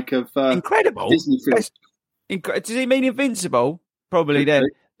remake of Incredible Disney film. Does he mean Invincible? Probably then.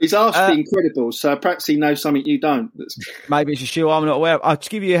 He's asked for Incredible, so perhaps he knows something you don't. Maybe it's a shoe I'm not aware of. I'll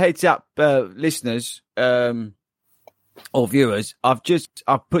just give you a heads up, listeners or viewers. I've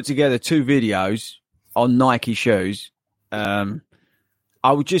put together 2 videos on Nike shoes. I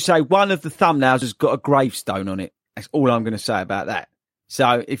would just say one of the thumbnails has got a gravestone on it. That's all I'm going to say about that.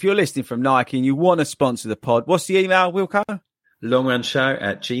 So if you're listening from Nike and you want to sponsor the pod, what's the email, Wilco?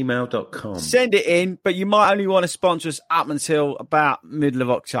 longrunshow@gmail.com. Send it in, but you might only want to sponsor us up until about middle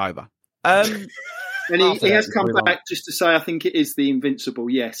of October. And he has come back just to say, I think it is the Invincible,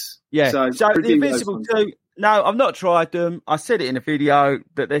 yes. Yeah, so the Invincible 2, no, I've not tried them. I said it in a video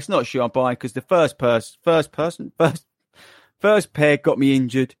that there's not a shoe I'm buying because the first pair got me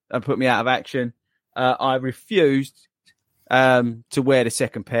injured and put me out of action. I refused to wear the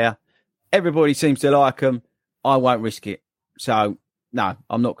second pair. Everybody seems to like them. I won't risk it. So, no,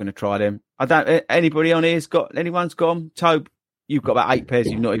 I'm not going to try them. Anybody on here's got, anyone's got them? Tobe, you've got about 8 pairs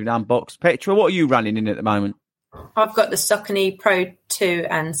you've not even unboxed. Petra, what are you running in at the moment? I've got the Saucony Pro 2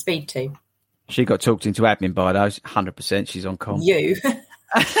 and Speed 2. She got talked into admin by those. 100% she's on com. You.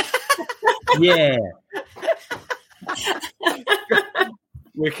 Yeah.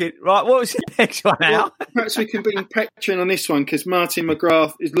 Wicked. Right, what was the next one now? Perhaps we can bring Petra in on this one because Martin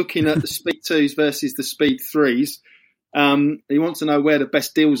McGrath is looking at the Speed 2s versus the Speed 3s. He wants to know where the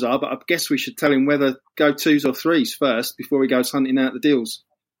best deals are, but I guess we should tell him whether go 2s or 3s first before he goes hunting out the deals.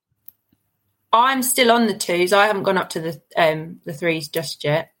 I'm still on the 2s. I haven't gone up to the 3s just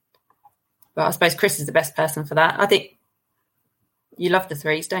yet. But I suppose Chris is the best person for that. I think you love the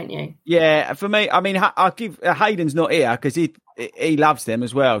 3s, don't you? Yeah, for me, I mean, I'll give Hayden's not here because he loves them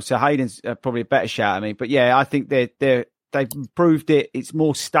as well. So Hayden's probably a better shout at me. But yeah, I think they've improved it. It's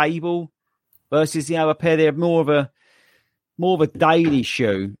more stable versus the other pair. They're more of a daily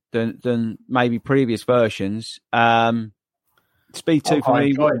shoe than maybe previous versions. Speed 2 for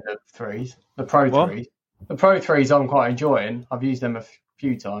me. Enjoying the 3s, the Pro 3s. The Pro 3s I'm quite enjoying. I've used them a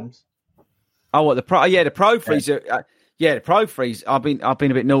few times. Oh, what the Pro? Yeah, the Pro 3s. The Pro 3s. I've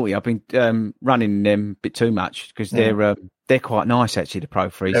been a bit naughty. I've been running them a bit too much because they're quite nice actually. The Pro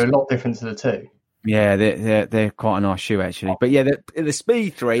 3s. They're a lot different to the 2. Yeah, they're quite a nice shoe actually. But yeah, the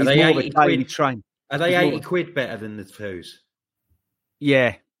Speed 3 is more of a daily train. Are they 80 quid better than the 2s?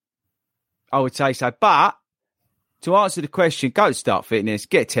 Yeah, I would say so. But to answer the question, go to Start Fitness,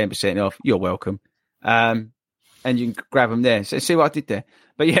 get 10% off. You're welcome. And you can grab them there. So see what I did there.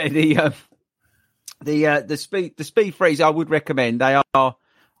 But yeah, the Speed 3s I would recommend. They are.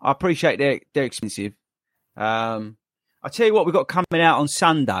 I appreciate they're expensive. I'll tell you what we've got coming out on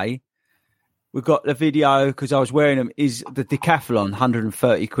Sunday. We've got the video because I was wearing them. Is the Decathlon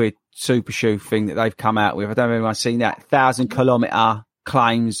 130 quid super shoe thing that they've come out with? I don't know if anyone's seen that 1,000-kilometre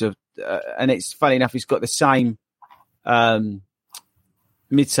claims of, and it's funny enough. It's got the same midsole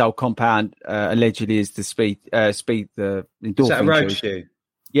compound allegedly as the Speed the endorphin. Is that a road shoe?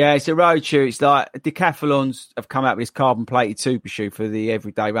 Yeah, it's a road shoe. It's like Decathlons have come out with this carbon-plated super shoe for the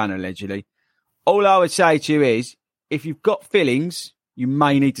everyday runner, allegedly. All I would say to you is, if you've got fillings, you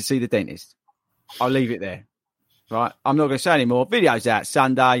may need to see the dentist. I'll leave it there. Right? I'm not going to say any more. Video's out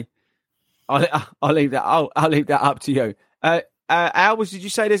Sunday. I'll leave that. I'll leave that up to you. Al, did you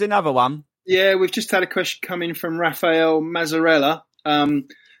say there's another one? Yeah, we've just had a question come in from Rafael Mazzarella.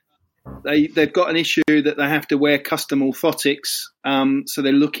 They've got an issue that they have to wear custom orthotics, so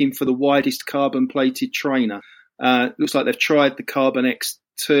they're looking for the widest carbon-plated trainer. Looks like they've tried the Carbon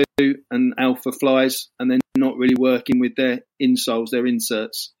X2 and Alpha Flies, and they're not really working with their insoles, their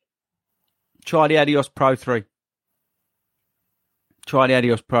inserts. Try the Adios Pro 3. Try the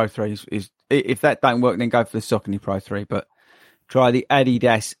Adios Pro 3. If that don't work, then go for the Saucony Pro 3. But try the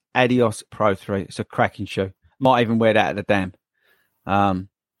Adios Pro 3. It's a cracking shoe. Might even wear that at the dam.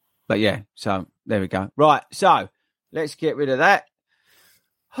 But yeah, so there we go. Right, so let's get rid of that.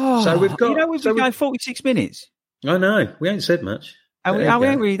 So we've got. We've been going 46 minutes. I know. We ain't said much. And we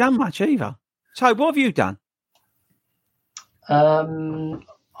haven't really done much either. So what have you done?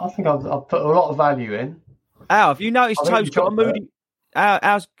 I think I've put a lot of value in. Al, have you noticed Toe's got a moody?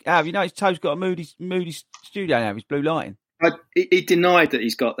 Al, have you noticed Toe's got a moody studio now? His blue lighting. He denied that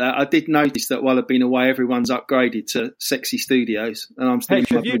he's got that. I did notice that while I've been away, everyone's upgraded to sexy studios, and I'm still.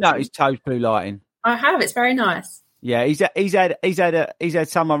 Have you noticed Toe's blue lighting? I have. It's very nice. Yeah, he's had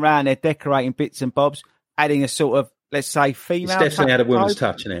someone around there decorating bits and bobs, adding a sort of, let's say, female. It's definitely had a woman's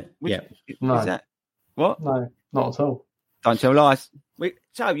touch in it. Which, yeah. No. Is that what? No, not at all. Don't tell lies.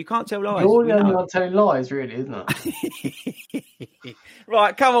 So you can't tell lies. You're the only one telling lies, really, isn't it?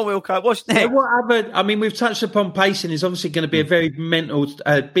 Right, come on, Wilco. What's next? So what other? I mean, we've touched upon pacing. Is obviously going to be a very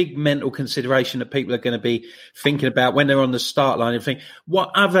big mental consideration that people are going to be thinking about when they're on the start line and think, what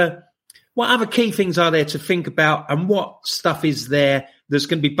other key things are there to think about, and what stuff is there that's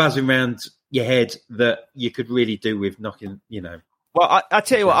going to be buzzing around your head that you could really do with knocking, Well, I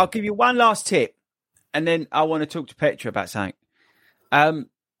tell you what, I'll give you one last tip, and then I want to talk to Petra about something.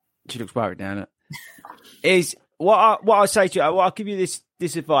 She looks worried now. Is what I say to you, I'll give you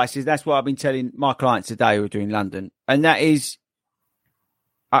this advice, is that's what I've been telling my clients today who are doing London, and that is,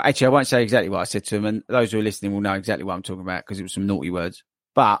 actually, I won't say exactly what I said to them, and those who are listening will know exactly what I'm talking about because it was some naughty words.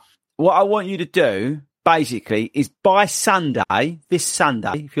 But what I want you to do, basically, is by Sunday, this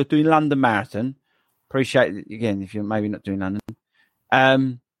Sunday, if you're doing London Marathon, appreciate it again if you're maybe not doing London,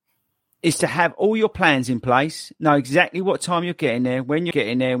 is to have all your plans in place, know exactly what time you're getting there, when you're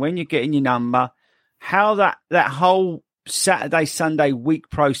getting there, when you're getting your number, how that whole Saturday, Sunday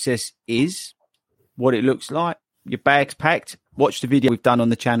week process is, what it looks like, your bag's packed. Watch the video we've done on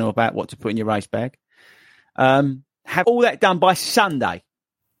the channel about what to put in your race bag. Have all that done by Sunday.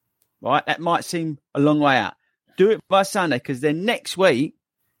 Right, that might seem a long way out. Do it by Sunday, because then next week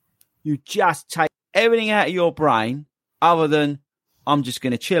you just take everything out of your brain other than I'm just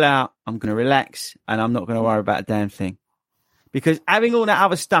going to chill out, I'm going to relax, and I'm not going to worry about a damn thing. Because having all that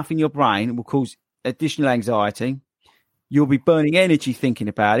other stuff in your brain will cause additional anxiety. You'll be burning energy thinking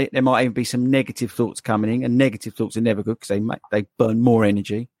about it. There might even be some negative thoughts coming in, and negative thoughts are never good because they burn more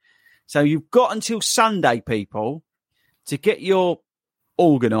energy. So you've got until Sunday, people, to get your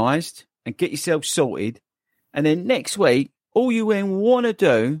organised and get yourself sorted, and then next week all you want to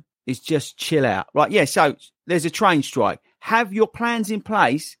do is just chill out, right? Yeah, so there's a train strike. Have your plans in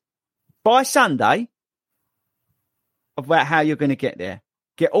place by Sunday about how you're going to get there.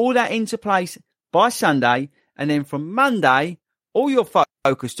 Get all that into place by Sunday, and then from Monday all you're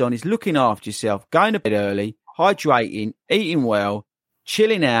focused on is looking after yourself, going to bed early, hydrating, eating well,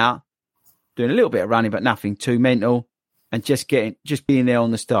 chilling out, doing a little bit of running but nothing too mental, and just being there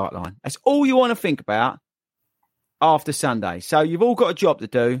on the start line. That's all you want to think about after Sunday. So you've all got a job to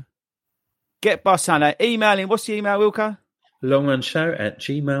do. Get by Sunday. Email in. What's the email, Wilco?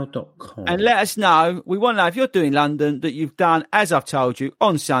 longrunShow@gmail.com. And let us know. We want to know if you're doing London that you've done, as I've told you,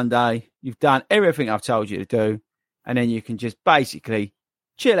 on Sunday. You've done everything I've told you to do. And then you can just basically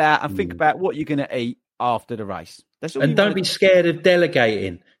chill out and think about what you're going to eat after the race. That's all. And don't be scared of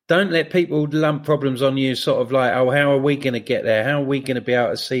delegating. Don't let people lump problems on you, sort of like, oh, how are we going to get there? How are we going to be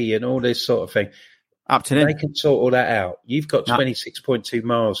able to see you? And all this sort of thing. Up to them. They can sort all that out. You've got 26.2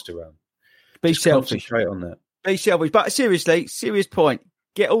 miles to run. Be Just selfish. Concentrate on that. Be selfish. But seriously, serious point.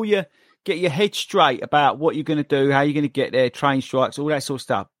 Get your head straight about what you're going to do, how you're going to get there, train strikes, all that sort of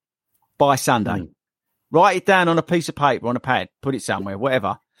stuff by Sunday. Write it down on a piece of paper, on a pad, put it somewhere,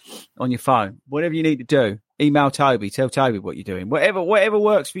 whatever, on your phone, whatever you need to do. Email Toby, tell Toby what you're doing. Whatever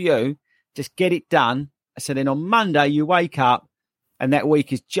works for you, just get it done. So then on Monday you wake up and that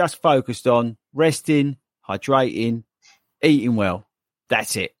week is just focused on resting, hydrating, eating well.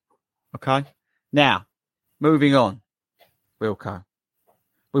 That's it. Okay? Now, moving on. Wilco.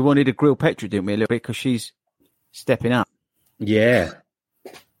 We wanted to grill Petra, didn't we, a little bit, because she's stepping up. Yeah.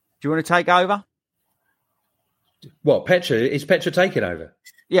 Do you want to take over? What, Petra? Is Petra taking over?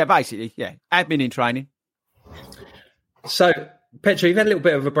 Yeah, basically, yeah. Admin in training. So, Petra, you've had a little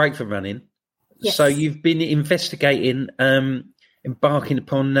bit of a break from running. Yes. So you've been investigating, embarking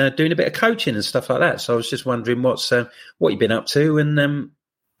upon doing a bit of coaching and stuff like that. So I was just wondering what you've been up to and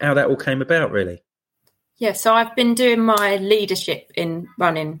how that all came about, really. Yeah, so I've been doing my leadership in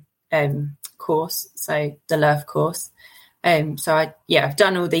running course, so the LERF course. So I've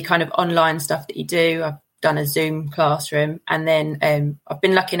done all the kind of online stuff that you do. I've done a Zoom classroom, and then I've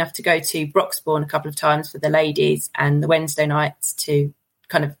been lucky enough to go to Broxbourne a couple of times for the ladies and the Wednesday nights to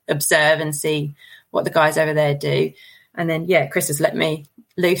kind of observe and see what the guys over there do. And then, Chris has let me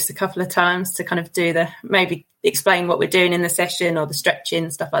loose a couple of times to kind of do maybe explain what we're doing in the session or the stretching,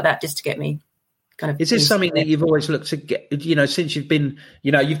 stuff like that, just to get me kind of. Is this something that you've always looked to get, since you've been,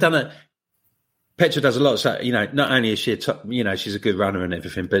 you've done Petra does a lot of, not only is she she's a good runner and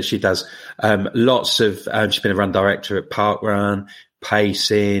everything, but she does lots of, she's been a run director at Park Run,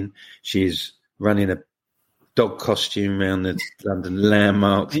 pacing. She's running a dog costume around the London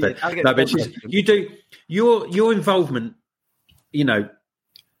landmarks. But your involvement, you've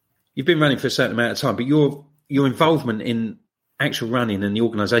been running for a certain amount of time, but your involvement in actual running and the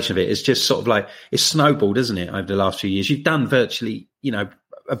organisation of it is just sort of like, it's snowballed, isn't it, over the last few years? You've done virtually,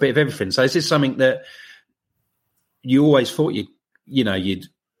 a bit of everything. So is this something that you always thought you'd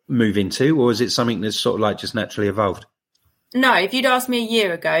move into, or is it something that's sort of like just naturally evolved? No, if you'd asked me a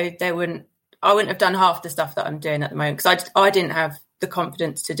year ago, I wouldn't have done half the stuff that I'm doing at the moment, because I didn't have the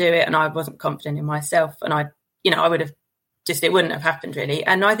confidence to do it, and I wasn't confident in myself, and I would have it wouldn't have happened really.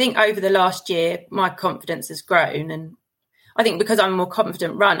 And I think over the last year, my confidence has grown, and I think because I'm a more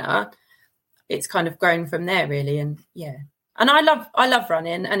confident runner, it's kind of grown from there really. And yeah. And I love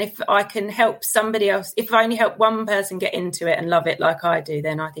running, and if I can help somebody else, if I only help one person get into it and love it like I do,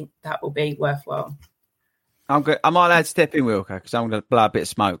 then I think that will be worthwhile. I'm good. Am I allowed to step in, Wilco? Because I'm going to blow a bit of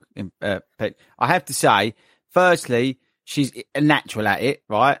smoke. I have to say, firstly, she's a natural at it,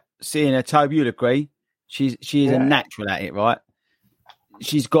 right? Seeing her, Toby, you'll agree. She is a natural at it, right?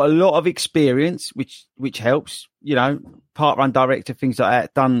 She's got a lot of experience, which helps. Park run director, things like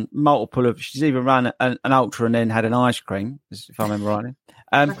that. Done multiple of. She's even run an ultra and then had an ice cream, if I remember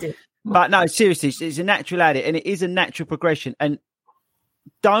rightly. But no, seriously, she's a natural at it, and it is a natural progression. And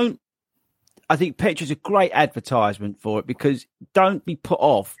I think Petra's a great advertisement for it, because don't be put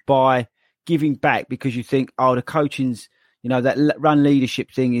off by giving back because you think, the coaching's, that run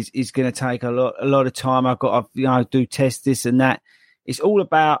leadership thing is going to take a lot of time. I've got to, do test this and that. It's all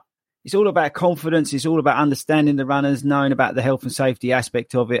about confidence. It's all about understanding the runners, knowing about the health and safety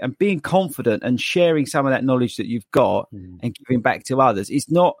aspect of it, and being confident and sharing some of that knowledge that you've got and giving back to others. It's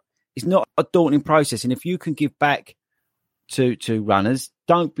not a daunting process. And if you can give back to runners,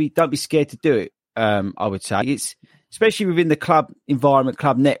 don't be scared to do it. I would say it's especially within the club environment,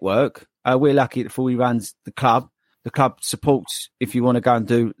 club network. We're lucky that Fordy runs the club. The club supports if you want to go and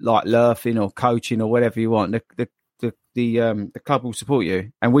do like lurfing or coaching or whatever you want. The club will support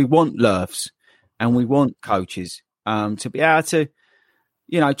you, and we want lurfs and we want coaches to be able to,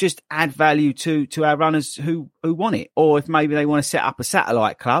 just add value to our runners who want it, or if maybe they want to set up a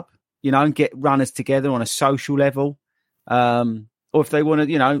satellite club, and get runners together on a social level, or if they want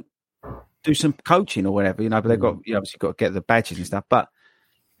to, do some coaching or whatever, but they've got obviously got to get the badges and stuff. But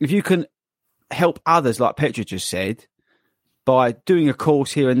if you can help others, like Petra just said, by doing a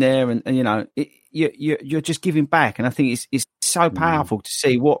course here and there, and you're just giving back. And I think it's so powerful to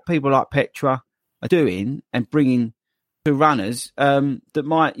see what people like Petra are doing and bringing to runners that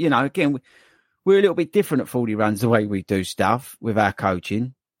might, again, we're a little bit different at Fordy Runs the way we do stuff with our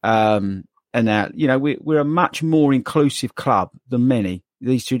coaching. And now, we're a much more inclusive club than many.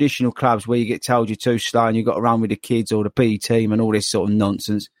 These traditional clubs where you get told you're too slow and you've got to run with the kids or the B team and all this sort of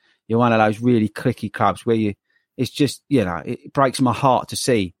nonsense. You're one of those really cliquey clubs where it's just, it breaks my heart to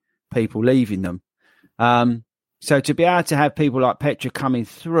see people leaving them. So to be able to have people like Petra coming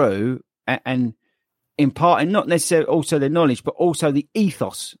through and imparting not necessarily also their knowledge, but also the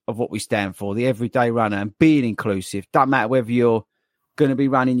ethos of what we stand for, the everyday runner, and being inclusive. Doesn't matter whether you're going to be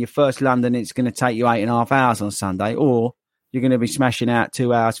running your first London, it's going to take you 8.5 hours on Sunday, or you're going to be smashing out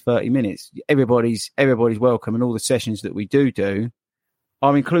 2 hours, 30 minutes. Everybody's welcome, and all the sessions that we do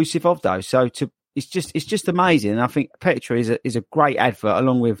are inclusive of those. So it's just amazing. And I think Petra is a great advert,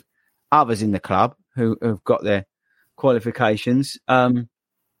 along with others in the club who have got their qualifications.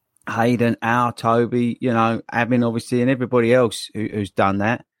 Hayden, Al, Toby, Abin obviously, and everybody else who's done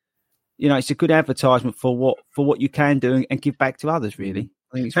that. It's a good advertisement for what you can do and give back to others, really.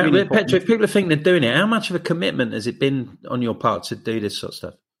 I think it's really Petra, if people think they're doing it, how much of a commitment has it been on your part to do this sort of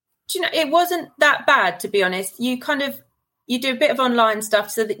stuff? Do it wasn't that bad, to be honest. You do a bit of online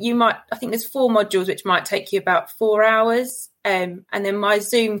stuff so that I think there's 4 modules, which might take you about 4 hours. And then my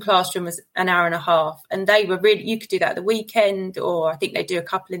Zoom classroom was an hour and a half, and they were you could do that at the weekend, or I think they do a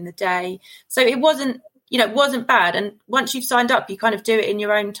couple in the day. So it wasn't bad. And once you've signed up, you kind of do it in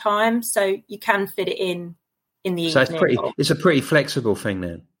your own time. So you can fit it in the evening. So it's a pretty flexible thing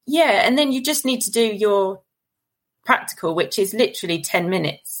then. Yeah. And then you just need to do your practical, which is literally 10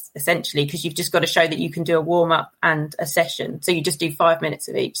 minutes essentially, because you've just got to show that you can do a warm up and a session. So you just do 5 minutes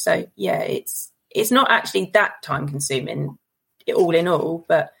of each. So yeah, it's not actually that time consuming all in all,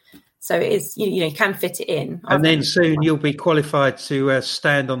 but so it is, you can fit it in. And then soon you'll be qualified to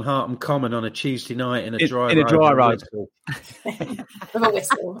stand on Hartham Common on a Tuesday night in a dry ride. With a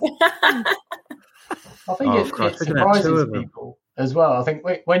whistle. I think it surprises people as well. I think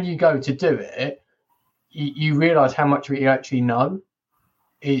when you go to do it, you realise how much of it you actually know.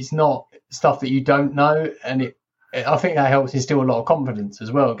 It's not stuff that you don't know, and I think that helps instill a lot of confidence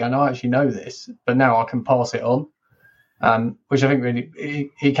as well. Going, I actually know this, but now I can pass it on, which I think really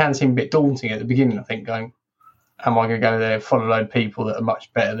it can seem a bit daunting at the beginning. I think going, am I going to go there, follow a load of people that are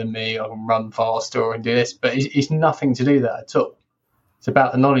much better than me? I can run faster and do this, but it's nothing to do that at all. It's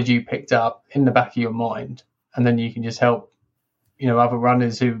about the knowledge you picked up in the back of your mind, and then you can just help, other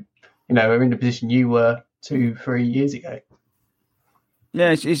runners who, are in the position you were 2-3 years ago.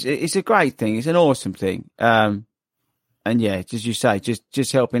 Yeah, it's a great thing. It's an awesome thing. And yeah, as you say,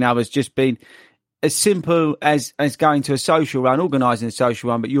 just helping others, just being as simple as going to a social run, organising a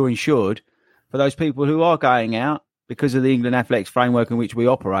social run, but you're insured for those people who are going out because of the England Athletics framework in which we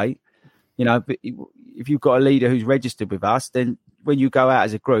operate. If you've got a leader who's registered with us, then when you go out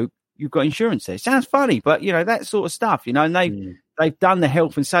as a group, you've got insurance there. It sounds funny, but that sort of stuff, and they've done the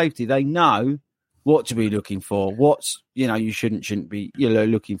health and safety. They know what to be looking for, what's, you shouldn't be,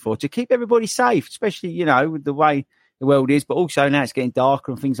 looking for to keep everybody safe, especially, with the way the world is, but also now it's getting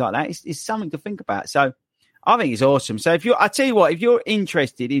darker and things like that. It's something to think about. So I think it's awesome. So I tell you what, if you're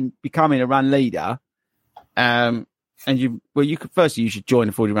interested in becoming a run leader, you should join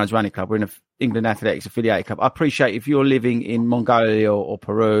the 40 Runs Running Club. We're in an England Athletics affiliated club. I appreciate if you're living in Mongolia or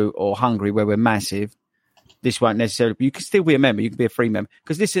Peru or Hungary, where we're massive, this won't necessarily, but you can still be a member. You can be a free member.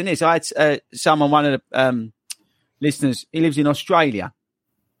 Because listen to this, I had one of the listeners, he lives in Australia,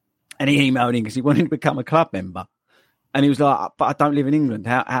 and he emailed in because he wanted to become a club member. And he was like, but I don't live in England.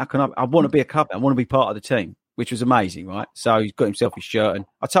 How can I want to be a club member. I want to be part of the team, which was amazing, right? So he's got himself his shirt, and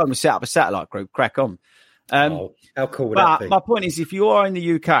I told him to set up a satellite group, crack on. How cool would that be? My point is, if you are in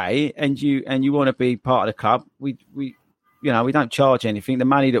the UK and you want to be part of the club, we don't charge anything. The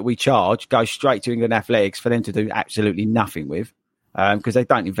money that we charge goes straight to England Athletics for them to do absolutely nothing with, because they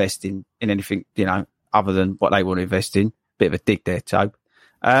don't invest in anything, other than what they want to invest in. Bit of a dig there, Tobe.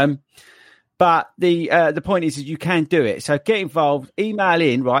 But the point is you can do it. So get involved, email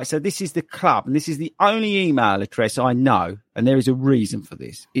in, right? So this is the club, and this is the only email address I know, and there is a reason for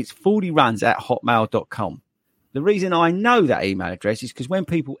this. It's 40runs@hotmail.com. The reason I know that email address is because when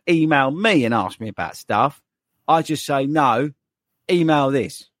people email me and ask me about stuff, I just say, no, email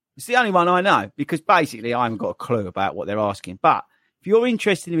this. It's the only one I know, because basically I haven't got a clue about what they're asking. But if you're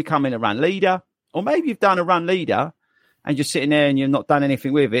interested in becoming a run leader, or maybe you've done a run leader and you're sitting there and you've not done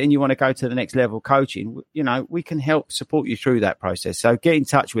anything with it and you want to go to the next level coaching, we can help support you through that process. So get in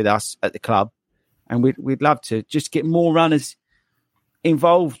touch with us at the club, and we'd love to just get more runners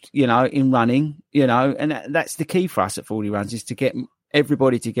involved, in running, and that's the key for us at 40 Runs, is to get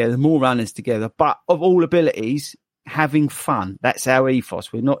everybody together, more runners together, but of all abilities, having fun. That's our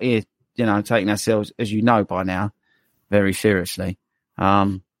ethos. We're not here, taking ourselves, as you know by now, very seriously.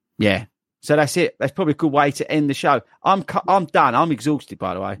 Yeah. So that's it. That's probably a good way to end the show. I'm done. I'm exhausted,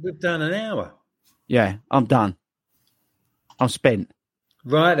 by the way. We've done an hour. Yeah, I'm done. I'm spent.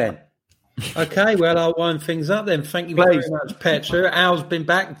 Right then. Okay, well, I'll wind things up then. Thank you very much, Petra. Al's been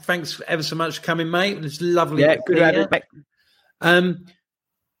back. Thanks ever so much for coming, mate. It's lovely. Yeah, good to have you back.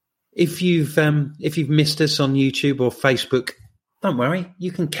 If you've missed us on YouTube or Facebook, don't worry.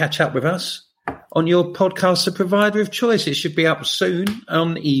 You can catch up with us on your podcaster provider of choice. It should be up soon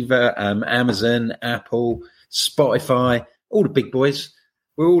on either Amazon, Apple, Spotify, all the big boys.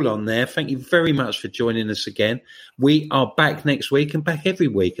 We're all on there. Thank you very much for joining us again. We are back next week and back every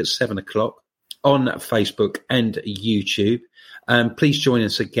week at 7:00 on Facebook and YouTube. Please join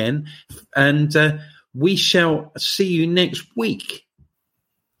us again. And we shall see you next week.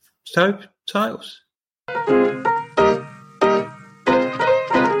 So, titles.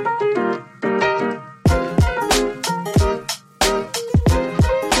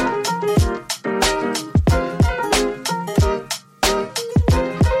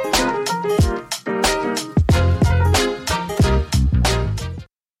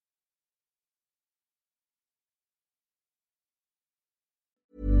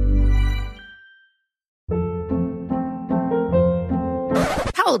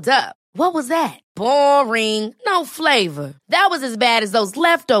 Hold up. What was that? Boring. No flavor. That was as bad as those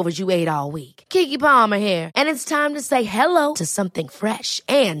leftovers you ate all week. Keke Palmer here. And it's time to say hello to something fresh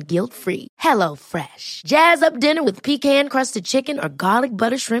and guilt-free. Hello Fresh. Jazz up dinner with pecan-crusted chicken or garlic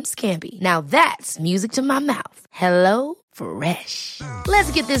butter shrimp scampi. Now that's music to my mouth. Hello Fresh.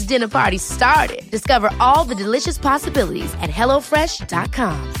 Let's get this dinner party started. Discover all the delicious possibilities at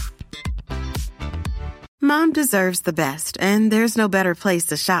HelloFresh.com. Mom deserves the best, and there's no better place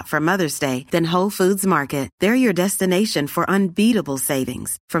to shop for Mother's Day than Whole Foods Market. They're your destination for unbeatable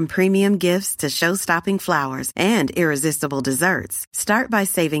savings, from premium gifts to show-stopping flowers and irresistible desserts. Start by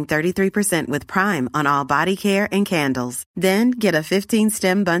saving 33% with Prime on all body care and candles. Then get a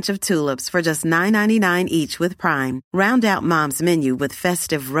 15-stem bunch of tulips for just $9.99 each with Prime. Round out Mom's menu with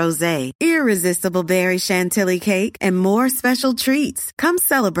festive rosé, irresistible berry chantilly cake, and more special treats. Come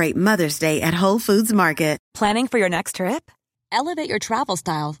celebrate Mother's Day at Whole Foods Market. Planning for your next trip? Elevate your travel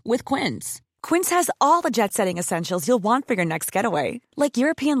style with Quince. Quince has all the jet-setting essentials you'll want for your next getaway, like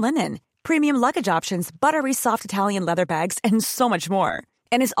European linen, premium luggage options, buttery soft Italian leather bags, and so much more.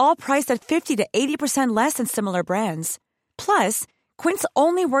 And is all priced at 50 to 80% less than similar brands. Plus, Quince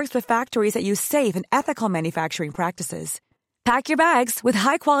only works with factories that use safe and ethical manufacturing practices. Pack your bags with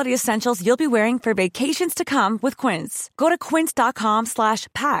high-quality essentials you'll be wearing for vacations to come with Quince. Go to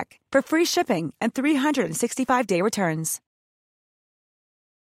quince.com/pack for free shipping and 365-day returns.